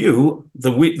 and you,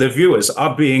 the viewers,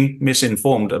 are being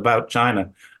misinformed about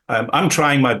China. I'm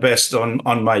trying my best on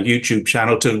my YouTube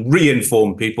channel to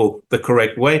re-inform people the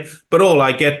correct way. But all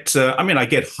I get, I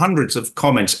get hundreds of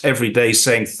comments every day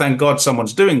saying, thank God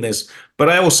someone's doing this. But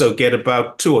I also get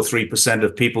about 2 or 3%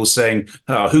 of people saying,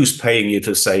 who's paying you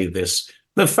to say this?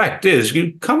 The fact is,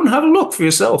 you come and have a look for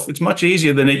yourself. It's much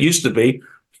easier than it used to be.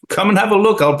 Come and have a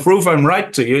look. I'll prove I'm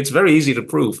right to you. It's very easy to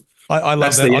prove. I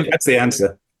love that. That's the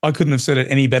answer. I couldn't have said it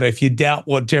any better. If you doubt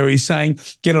what Jerry's saying,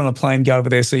 get on a plane, go over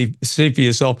there, see for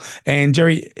yourself. And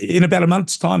Jerry, in about a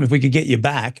month's time, if we could get you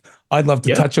back, I'd love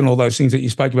to touch on all those things that you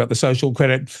spoke about, the social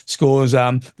credit scores,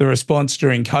 the response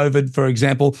during COVID, for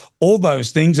example, all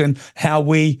those things, and how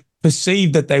we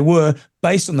perceived that they were,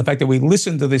 based on the fact that we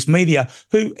listen to this media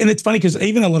who, and it's funny because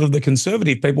even a lot of the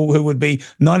conservative people who would be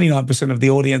 99% of the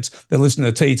audience that listen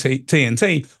to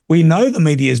TNT, we know the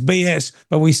media is BS,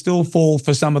 but we still fall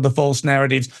for some of the false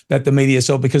narratives that the media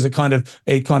sell because it kind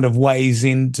of weighs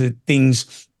into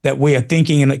things that we are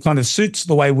thinking, and it kind of suits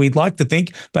the way we'd like to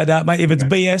think. But mate, if it's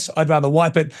BS, I'd rather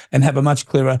wipe it and have a much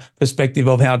clearer perspective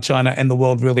of how China and the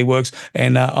world really works.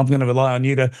 And I'm going to rely on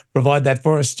you to provide that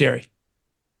for us, Jerry.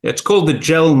 It's called the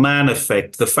gel man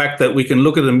effect. The fact that we can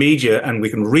look at the media and we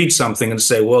can read something and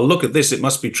say, well, look at this, it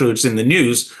must be true, it's in the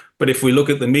news. But if we look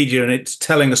at the media and it's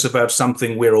telling us about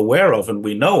something we're aware of and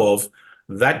we know of,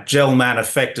 that gel man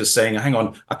effect is saying, hang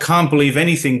on, I can't believe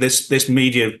anything this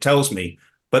media tells me,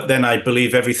 but then I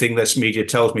believe everything this media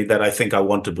tells me that I think I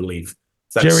want to believe.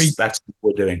 That's what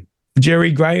we're doing.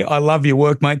 Jerry Gray, I love your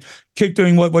work, mate. Keep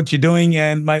doing what you're doing,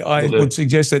 and mate, I would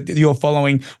suggest that your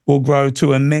following will grow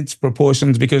to immense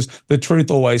proportions because the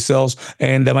truth always sells.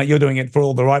 And mate, you're doing it for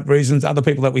all the right reasons. Other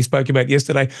people that we spoke about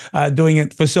yesterday are doing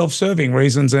it for self-serving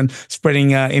reasons and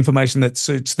spreading information that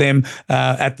suits them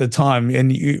at the time.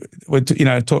 And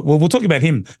we'll talk about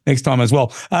him next time as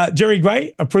well. Jerry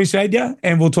Gray, appreciate you,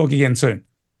 and we'll talk again soon.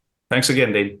 Thanks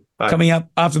again, Dean. Bye. Coming up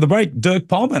after the break, Dirk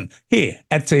Pohlmann here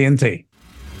at TNT.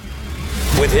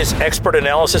 With his expert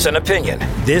analysis and opinion,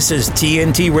 this is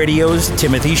TNT Radio's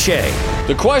Timothy Shea.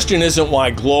 The question isn't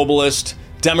why globalist,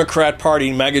 Democrat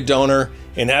Party mega donor,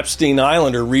 and Epstein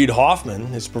Islander Reid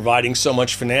Hoffman is providing so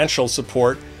much financial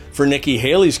support for Nikki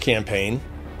Haley's campaign.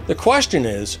 The question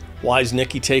is, why is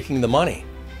Nikki taking the money?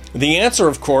 The answer,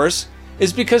 of course,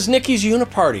 is because Nikki's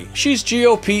uniparty. She's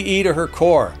GOP-y to her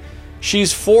core.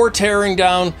 She's for tearing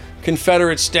down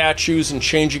Confederate statues and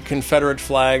changing Confederate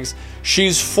flags.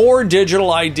 She's for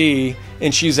digital ID,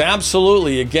 and she's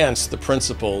absolutely against the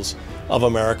principles of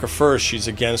America First. She's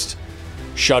against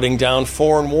shutting down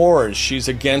foreign wars. She's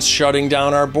against shutting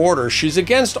down our border. She's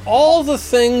against all the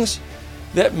things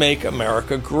that make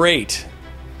America great.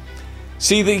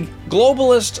 See, the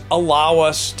globalists allow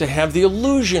us to have the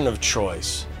illusion of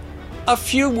choice, a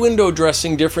few window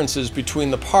dressing differences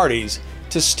between the parties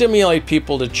to stimulate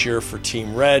people to cheer for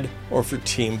Team Red or for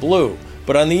Team Blue.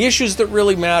 But on the issues that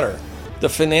really matter, the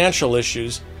financial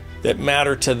issues that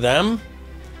matter to them,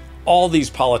 all these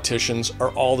politicians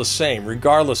are all the same,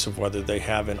 regardless of whether they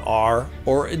have an R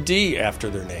or a D after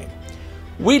their name.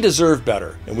 We deserve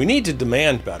better, and we need to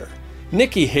demand better.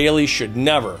 Nikki Haley should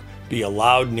never be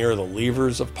allowed near the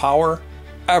levers of power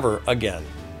ever again.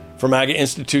 From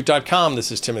MAGAInstitute.com,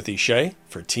 this is Timothy Shea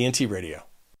for TNT Radio.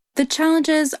 The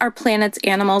challenges our planet's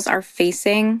animals are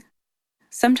facing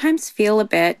sometimes feel a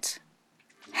bit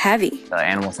heavy. The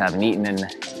animals haven't eaten in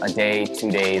a day,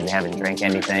 2 days. They haven't drank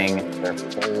anything. They're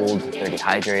cold, they're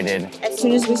dehydrated. As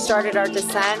soon as we started our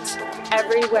descent,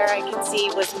 everywhere I could see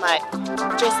was mud.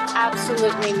 Just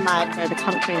absolutely mud. The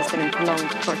country has been in prolonged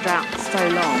drought for so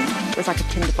long. It was like a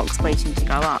tinderbox waiting to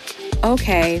go up.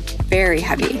 Okay, very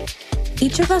heavy.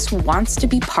 Each of us wants to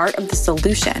be part of the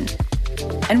solution,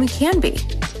 and we can be.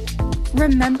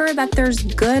 Remember that there's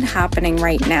good happening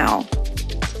right now.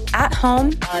 At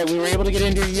home. All right, we were able to get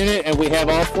into your unit, and we have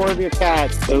all 4 of your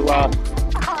cats. So,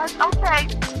 okay.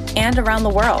 And around the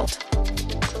world.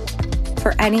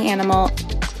 For any animal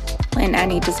in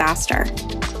any disaster.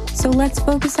 So let's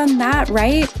focus on that,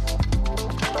 right?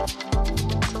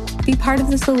 Be part of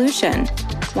the solution,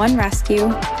 one rescue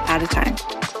at a time.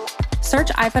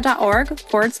 Search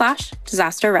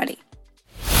ifa.org/disaster ready.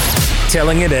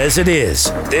 Telling it as it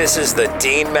is. This is the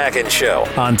Dean Mackin Show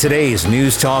on today's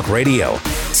News Talk Radio,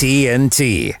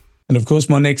 TNT. And of course,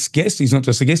 my next guest, he's not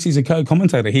just a guest, he's a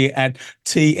co-commentator here at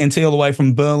TNT all the way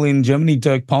from Berlin, Germany,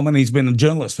 Dirk Pohlmann. He's been a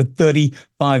journalist for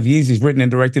 35 years. He's written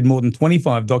and directed more than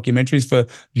 25 documentaries for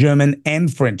German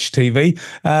and French TV.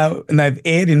 And they've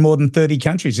aired in more than 30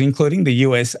 countries, including the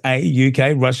USA,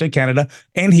 UK, Russia, Canada,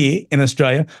 and here in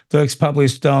Australia. Dirk's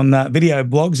published on video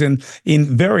blogs and in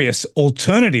various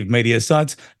alternative media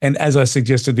sites. And as I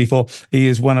suggested before, he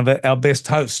is one of our best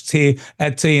hosts here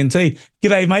at TNT.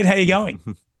 G'day, mate. How you going?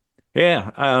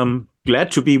 Yeah,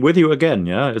 glad to be with you again.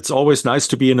 Yeah, it's always nice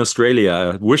to be in Australia.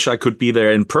 I wish I could be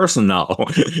there in person now.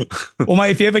 Well,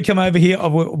 mate, if you ever come over here,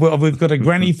 we've got a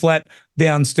granny flat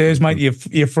downstairs, mate.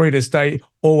 You're free to stay.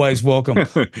 Always welcome.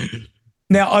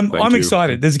 Now, I'm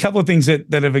excited. There's a couple of things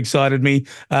that have excited me.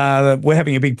 We're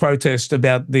having a big protest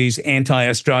about these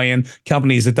anti-Australian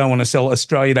companies that don't want to sell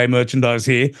Australia Day merchandise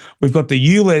here. We've got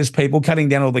the ULEZ people cutting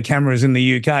down all the cameras in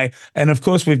the UK. And, of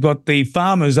course, we've got the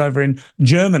farmers over in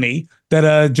Germany that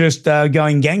are just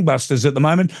going gangbusters at the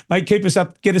moment. Mate, get us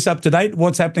up to date.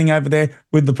 What's happening over there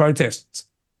with the protests?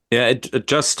 Yeah, it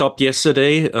just stopped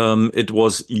yesterday. It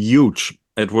was huge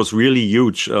It was really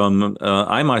huge.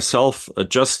 I myself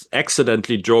just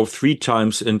accidentally drove 3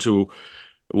 times into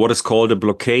what is called a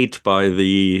blockade by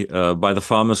the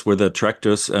farmers with their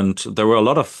tractors, and there were a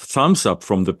lot of thumbs up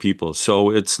from the people. So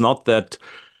it's not that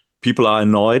people are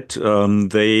annoyed.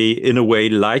 They, in a way,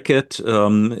 like it.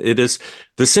 It is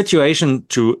the situation.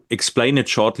 To explain it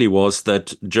shortly, was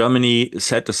that Germany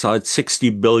set aside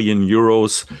 60 billion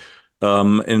euros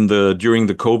during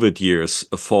the COVID years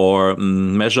for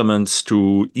measurements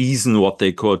to ease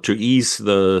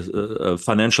the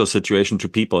financial situation to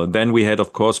people. And then we had,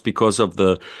 of course, because of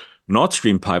the Nord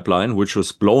Stream pipeline, which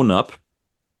was blown up,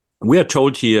 we are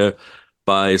told here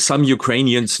by some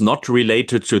Ukrainians not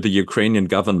related to the Ukrainian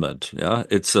government. Yeah,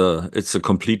 it's a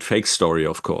complete fake story,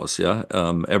 of course. Yeah,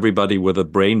 everybody with a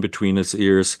brain between his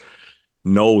ears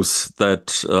knows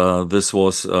that this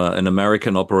was an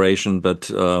American operation, but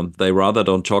they rather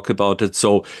don't talk about it.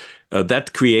 So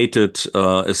that created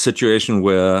a situation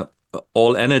where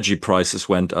all energy prices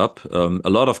went up. A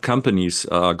lot of companies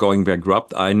are going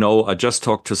bankrupt. I know I just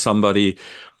talked to somebody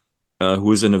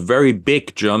who is in a very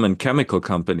big German chemical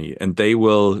company, and they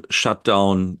will shut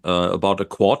down about a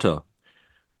quarter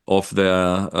of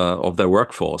their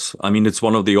workforce. I mean, it's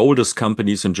one of the oldest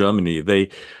companies in Germany.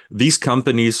 These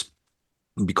companies,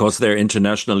 because they're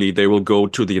internationally, they will go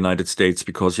to the United States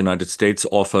because United States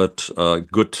offered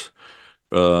good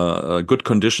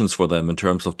conditions for them in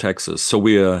terms of taxes. So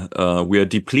we are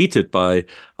depleted by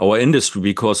our industry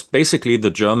because basically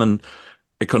the German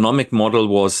economic model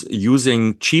was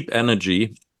using cheap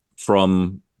energy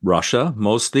from Russia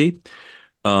mostly,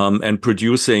 and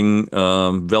producing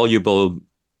valuable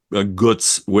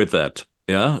goods with that.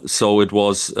 Yeah, so it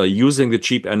was using the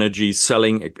cheap energy,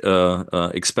 selling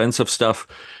expensive stuff,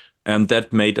 and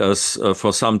that made us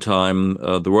for some time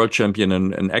the world champion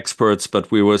in exports. But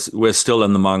we're still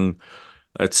among,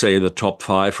 let's say, the top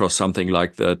 5 or something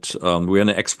like that. We're an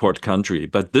export country,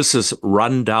 but this is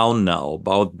run down now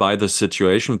by the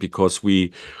situation because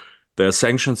there are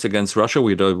sanctions against Russia.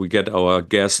 We get our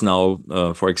gas now,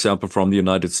 for example, from the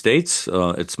United States.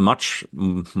 It's much.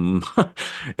 We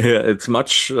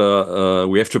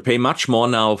have to pay much more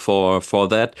now for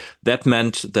that. That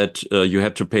meant that you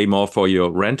had to pay more for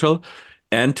your rental.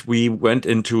 And we went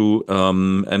into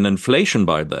an inflation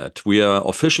by that. We are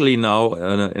officially now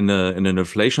in an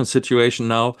inflation situation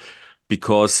now,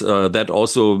 because that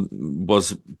also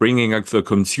was bringing up the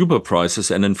consumer prices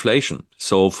and inflation.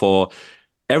 So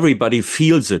everybody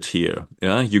feels it here.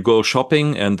 Yeah, you go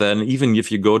shopping, and then even if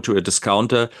you go to a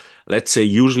discounter, let's say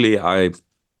usually I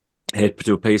had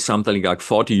to pay something like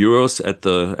 40 euros at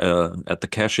the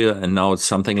cashier, and now it's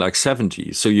something like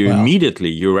 70. So immediately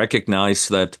you recognize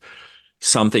that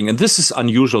something, and this is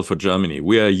unusual for Germany.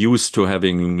 We are used to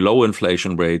having low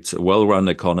inflation rates, a well-run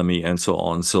economy, and so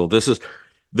on. So this is,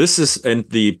 and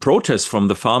the protest from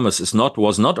the farmers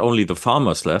was not only the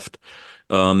farmers left.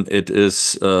 It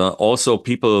is also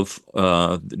people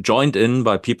joined in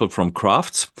by people from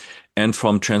crafts and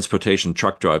from transportation,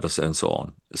 truck drivers, and so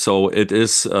on. So it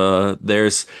is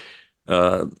there's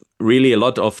really a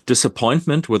lot of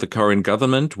disappointment with the current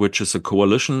government, which is a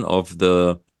coalition of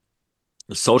the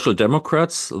Social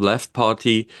Democrats, Left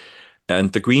Party,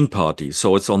 and the Green Party.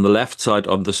 So it's on the left side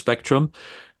of the spectrum.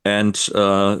 And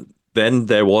then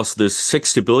there was this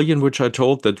 60 billion, which I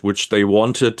told which they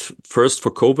wanted first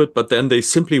for COVID, but then they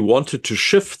simply wanted to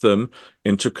shift them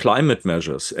into climate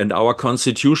measures. And our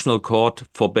constitutional court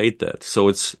forbade that. So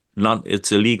it's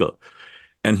illegal.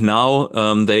 And now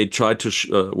they try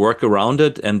to work around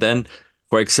it. And then,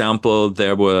 for example,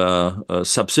 there were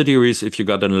subsidiaries. If you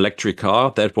got an electric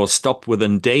car, that was stopped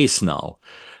within days now.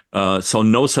 So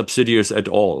no subsidies at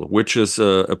all, which is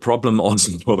a problem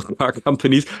also for the car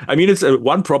companies. I mean, it's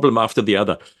one problem after the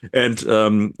other. And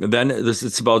then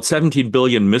it's about 17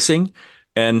 billion missing.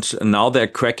 And now they're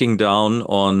cracking down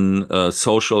on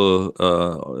also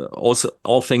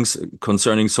all things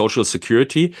concerning social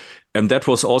security. And that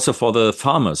was also for the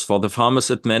farmers. For the farmers,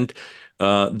 it meant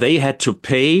they had to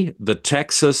pay the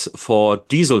taxes for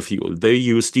diesel fuel. They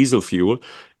use diesel fuel.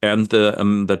 And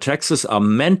the taxes are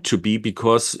meant to be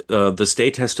because the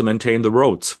state has to maintain the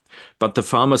roads. But the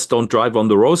farmers don't drive on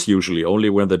the roads usually, only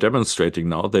when they're demonstrating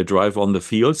now. They drive on the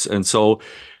fields. And so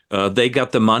they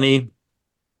got the money.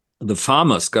 The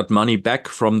farmers got money back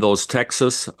from those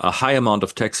taxes, a high amount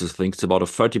of taxes. I think it's about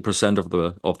 30%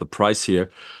 of the price here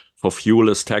for fuel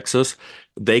is taxes.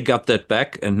 They got that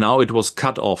back, and now it was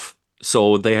cut off.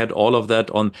 So they had all of that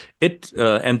on it,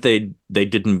 and they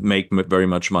didn't make very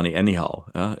much money anyhow.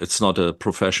 It's not a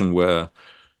profession where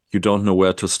you don't know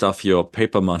where to stuff your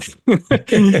paper money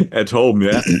at home.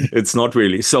 Yeah, it's not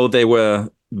really. So they were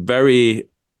very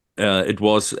it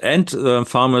was, and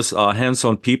farmers are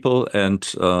hands-on people, and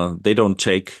they don't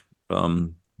take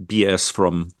BS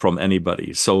from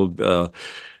anybody. So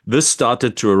this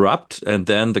started to erupt, and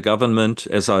then the government,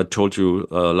 as I told you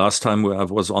last time I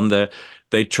was on there,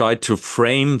 they tried to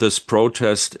frame this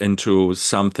protest into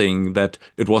something that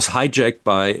it was hijacked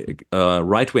by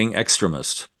right-wing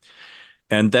extremists.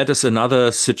 And that is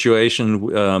another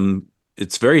situation.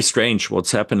 It's very strange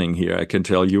what's happening here, I can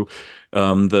tell you.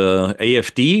 The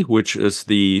AfD, which is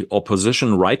the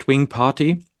opposition right-wing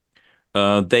party,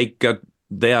 they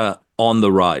are on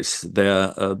the rise.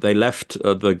 They left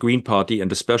the Green Party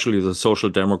and especially the Social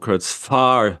Democrats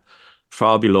far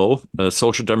below.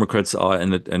 Social Democrats are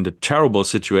in a terrible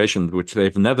situation, which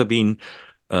they've never been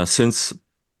since.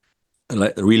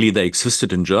 Really, they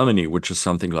existed in Germany, which is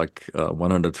something like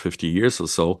 150 years or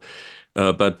so.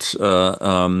 But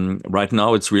right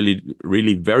now, it's really,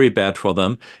 really very bad for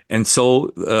them. And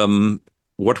so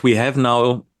what we have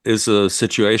now is a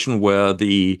situation where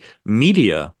the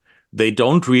media, they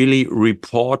don't really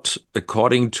report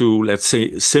according to, let's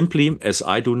say, simply as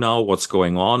I do now, what's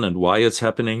going on and why it's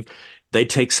happening. They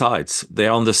take sides.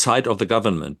 They're on the side of the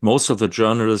government. Most of the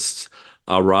journalists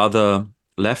are rather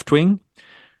left-wing.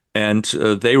 And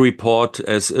they report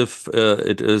as if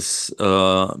it is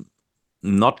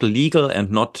not legal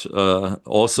and not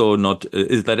also not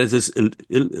that it is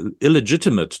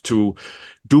illegitimate to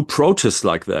do protests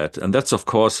like that. And that's, of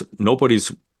course,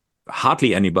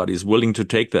 hardly anybody is willing to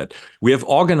take that. We have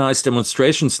organized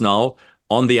demonstrations now,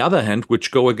 on the other hand,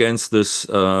 which go against this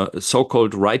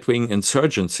so-called right-wing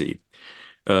insurgency.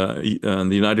 In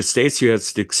the United States, you had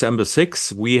December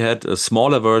 6th. We had a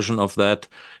smaller version of that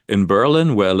in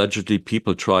Berlin, where allegedly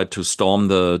people tried to storm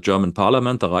the German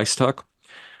parliament, the Reichstag.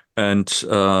 And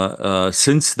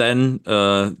since then,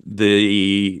 the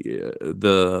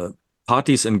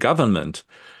parties in government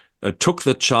took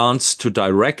the chance to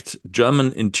direct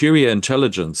German interior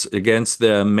intelligence against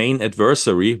their main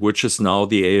adversary, which is now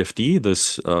the AfD,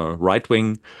 this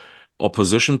right-wing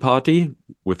opposition party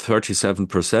with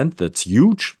 37%. That's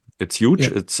huge. It's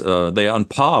huge. Yeah. They are on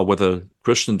par with the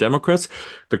Christian Democrats.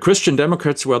 The Christian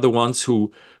Democrats were the ones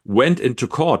who went into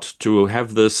court to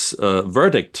have this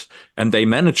verdict, and they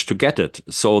managed to get it.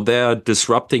 So they're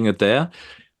disrupting it there.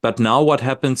 But now what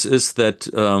happens is that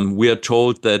we are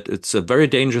told that it's a very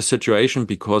dangerous situation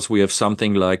because we have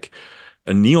something like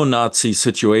a neo-Nazi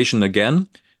situation again.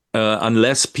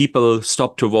 Unless people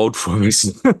stop to vote for this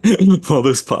for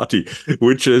this party,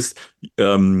 which is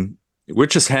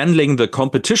handling the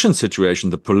competition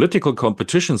situation, the political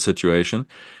competition situation,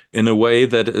 in a way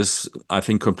that is, I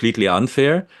think, completely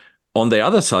unfair. On the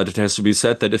other side, it has to be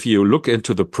said that if you look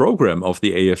into the program of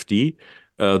the AfD,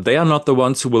 they are not the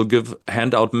ones who will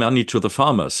hand out money to the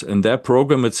farmers. In their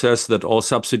program, it says that all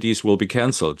subsidies will be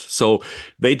cancelled. So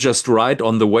they just ride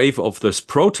on the wave of this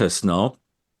protest now.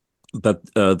 But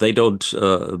they don't.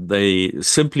 They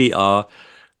simply are.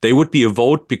 They would be a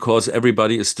vote because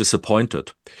everybody is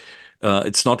disappointed.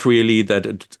 It's not really that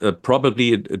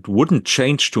it wouldn't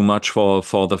change too much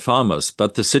for the farmers.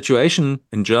 But the situation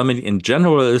in Germany in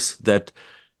general is that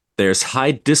there's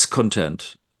high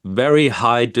discontent, very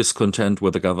high discontent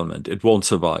with the government. It won't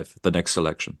survive the next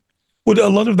election. Would a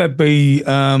lot of that be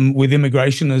with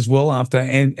immigration as well after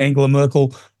Angela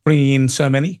Merkel bringing in so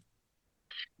many?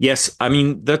 Yes, I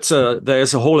mean, there's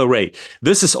a whole array.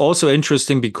 This is also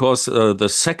interesting because the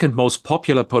second most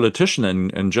popular politician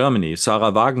in Germany,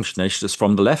 Sarah Wagenknecht, is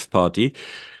from the Left Party.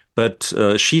 But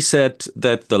she said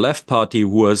that the Left Party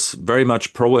was very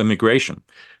much pro-immigration.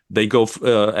 They go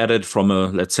at it from a,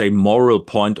 let's say, moral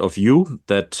point of view,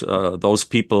 that those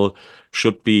people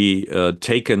should be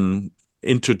taken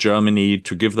into Germany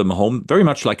to give them a home, very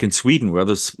much like in Sweden, where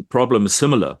this problem is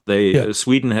similar.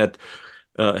 Sweden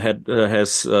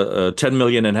has 10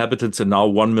 million inhabitants and now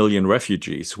 1 million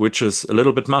refugees, which is a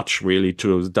little bit much, really,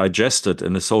 to digest it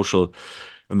in the social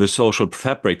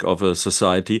fabric of a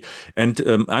society. And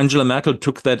Angela Merkel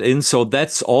took that in. So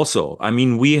that's also, I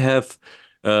mean, we have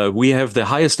the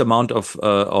highest amount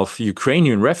of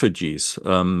Ukrainian refugees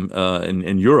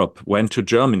in Europe went to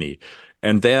Germany,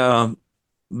 and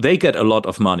they get a lot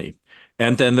of money.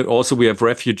 And then also we have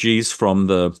refugees from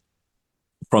the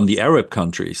Arab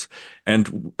countries.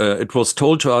 And it was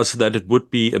told to us that it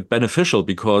would be beneficial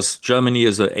because Germany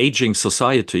is an aging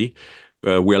society.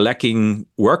 We're lacking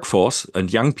workforce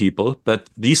and young people, but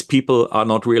these people are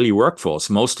not really workforce.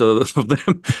 Most of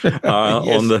them are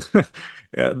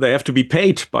they have to be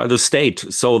paid by the state.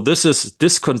 So this is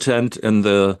discontent in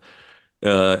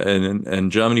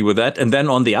Germany with that. And then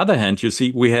on the other hand, you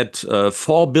see, we had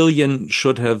 4 billion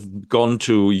should have gone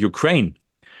to Ukraine.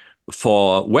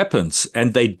 for weapons,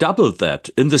 and they doubled that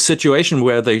in the situation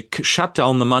where they shut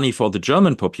down the money for the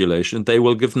German population. They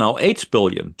will give now 8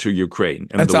 billion to Ukraine.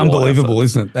 That's unbelievable,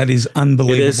 isn't it? That is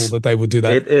unbelievable that they would do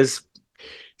that. It is.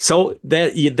 So there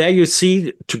you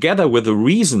see, together with the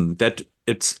reason that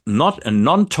it's not a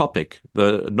non-topic.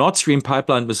 The Nord Stream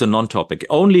pipeline was a non-topic.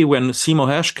 Only when Seymour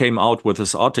Hersh came out with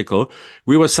his article,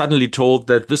 we were suddenly told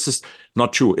that this is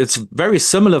not true. It's very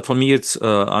similar for me. It's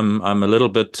I'm a little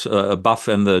bit buff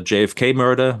in the JFK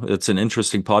murder. It's an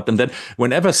interesting part. And then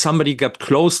whenever somebody got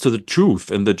close to the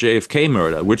truth in the JFK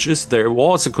murder, which is there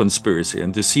was a conspiracy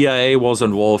and the CIA was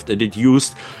involved and it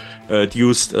used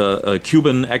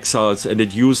Cuban exiles and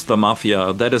it used the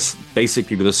mafia. That is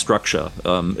basically the structure.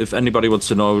 If anybody wants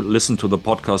to know, listen to the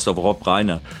podcast of Rob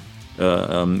Reiner.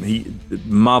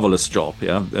 Marvelous job,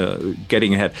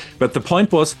 getting ahead. But the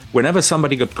point was, whenever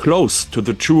somebody got close to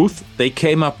the truth, they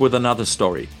came up with another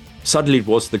story. Suddenly it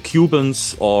was the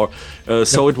Cubans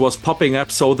so it was popping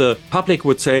up. So the public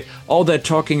would say, oh, they're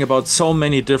talking about so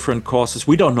many different causes.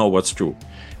 We don't know what's true.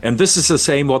 And this is the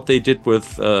same what they did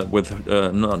with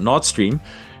Nord Stream.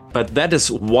 But that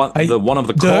is one of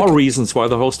the Dirk, core reasons why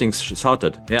the hosting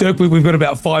started. Yeah. Dirk, we've got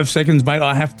about 5 seconds, mate.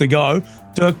 I have to go.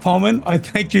 Dirk Pohlmann, I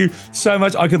thank you so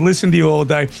much. I could listen to you all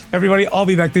day. Everybody, I'll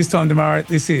be back this time tomorrow.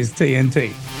 This is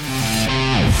TNT.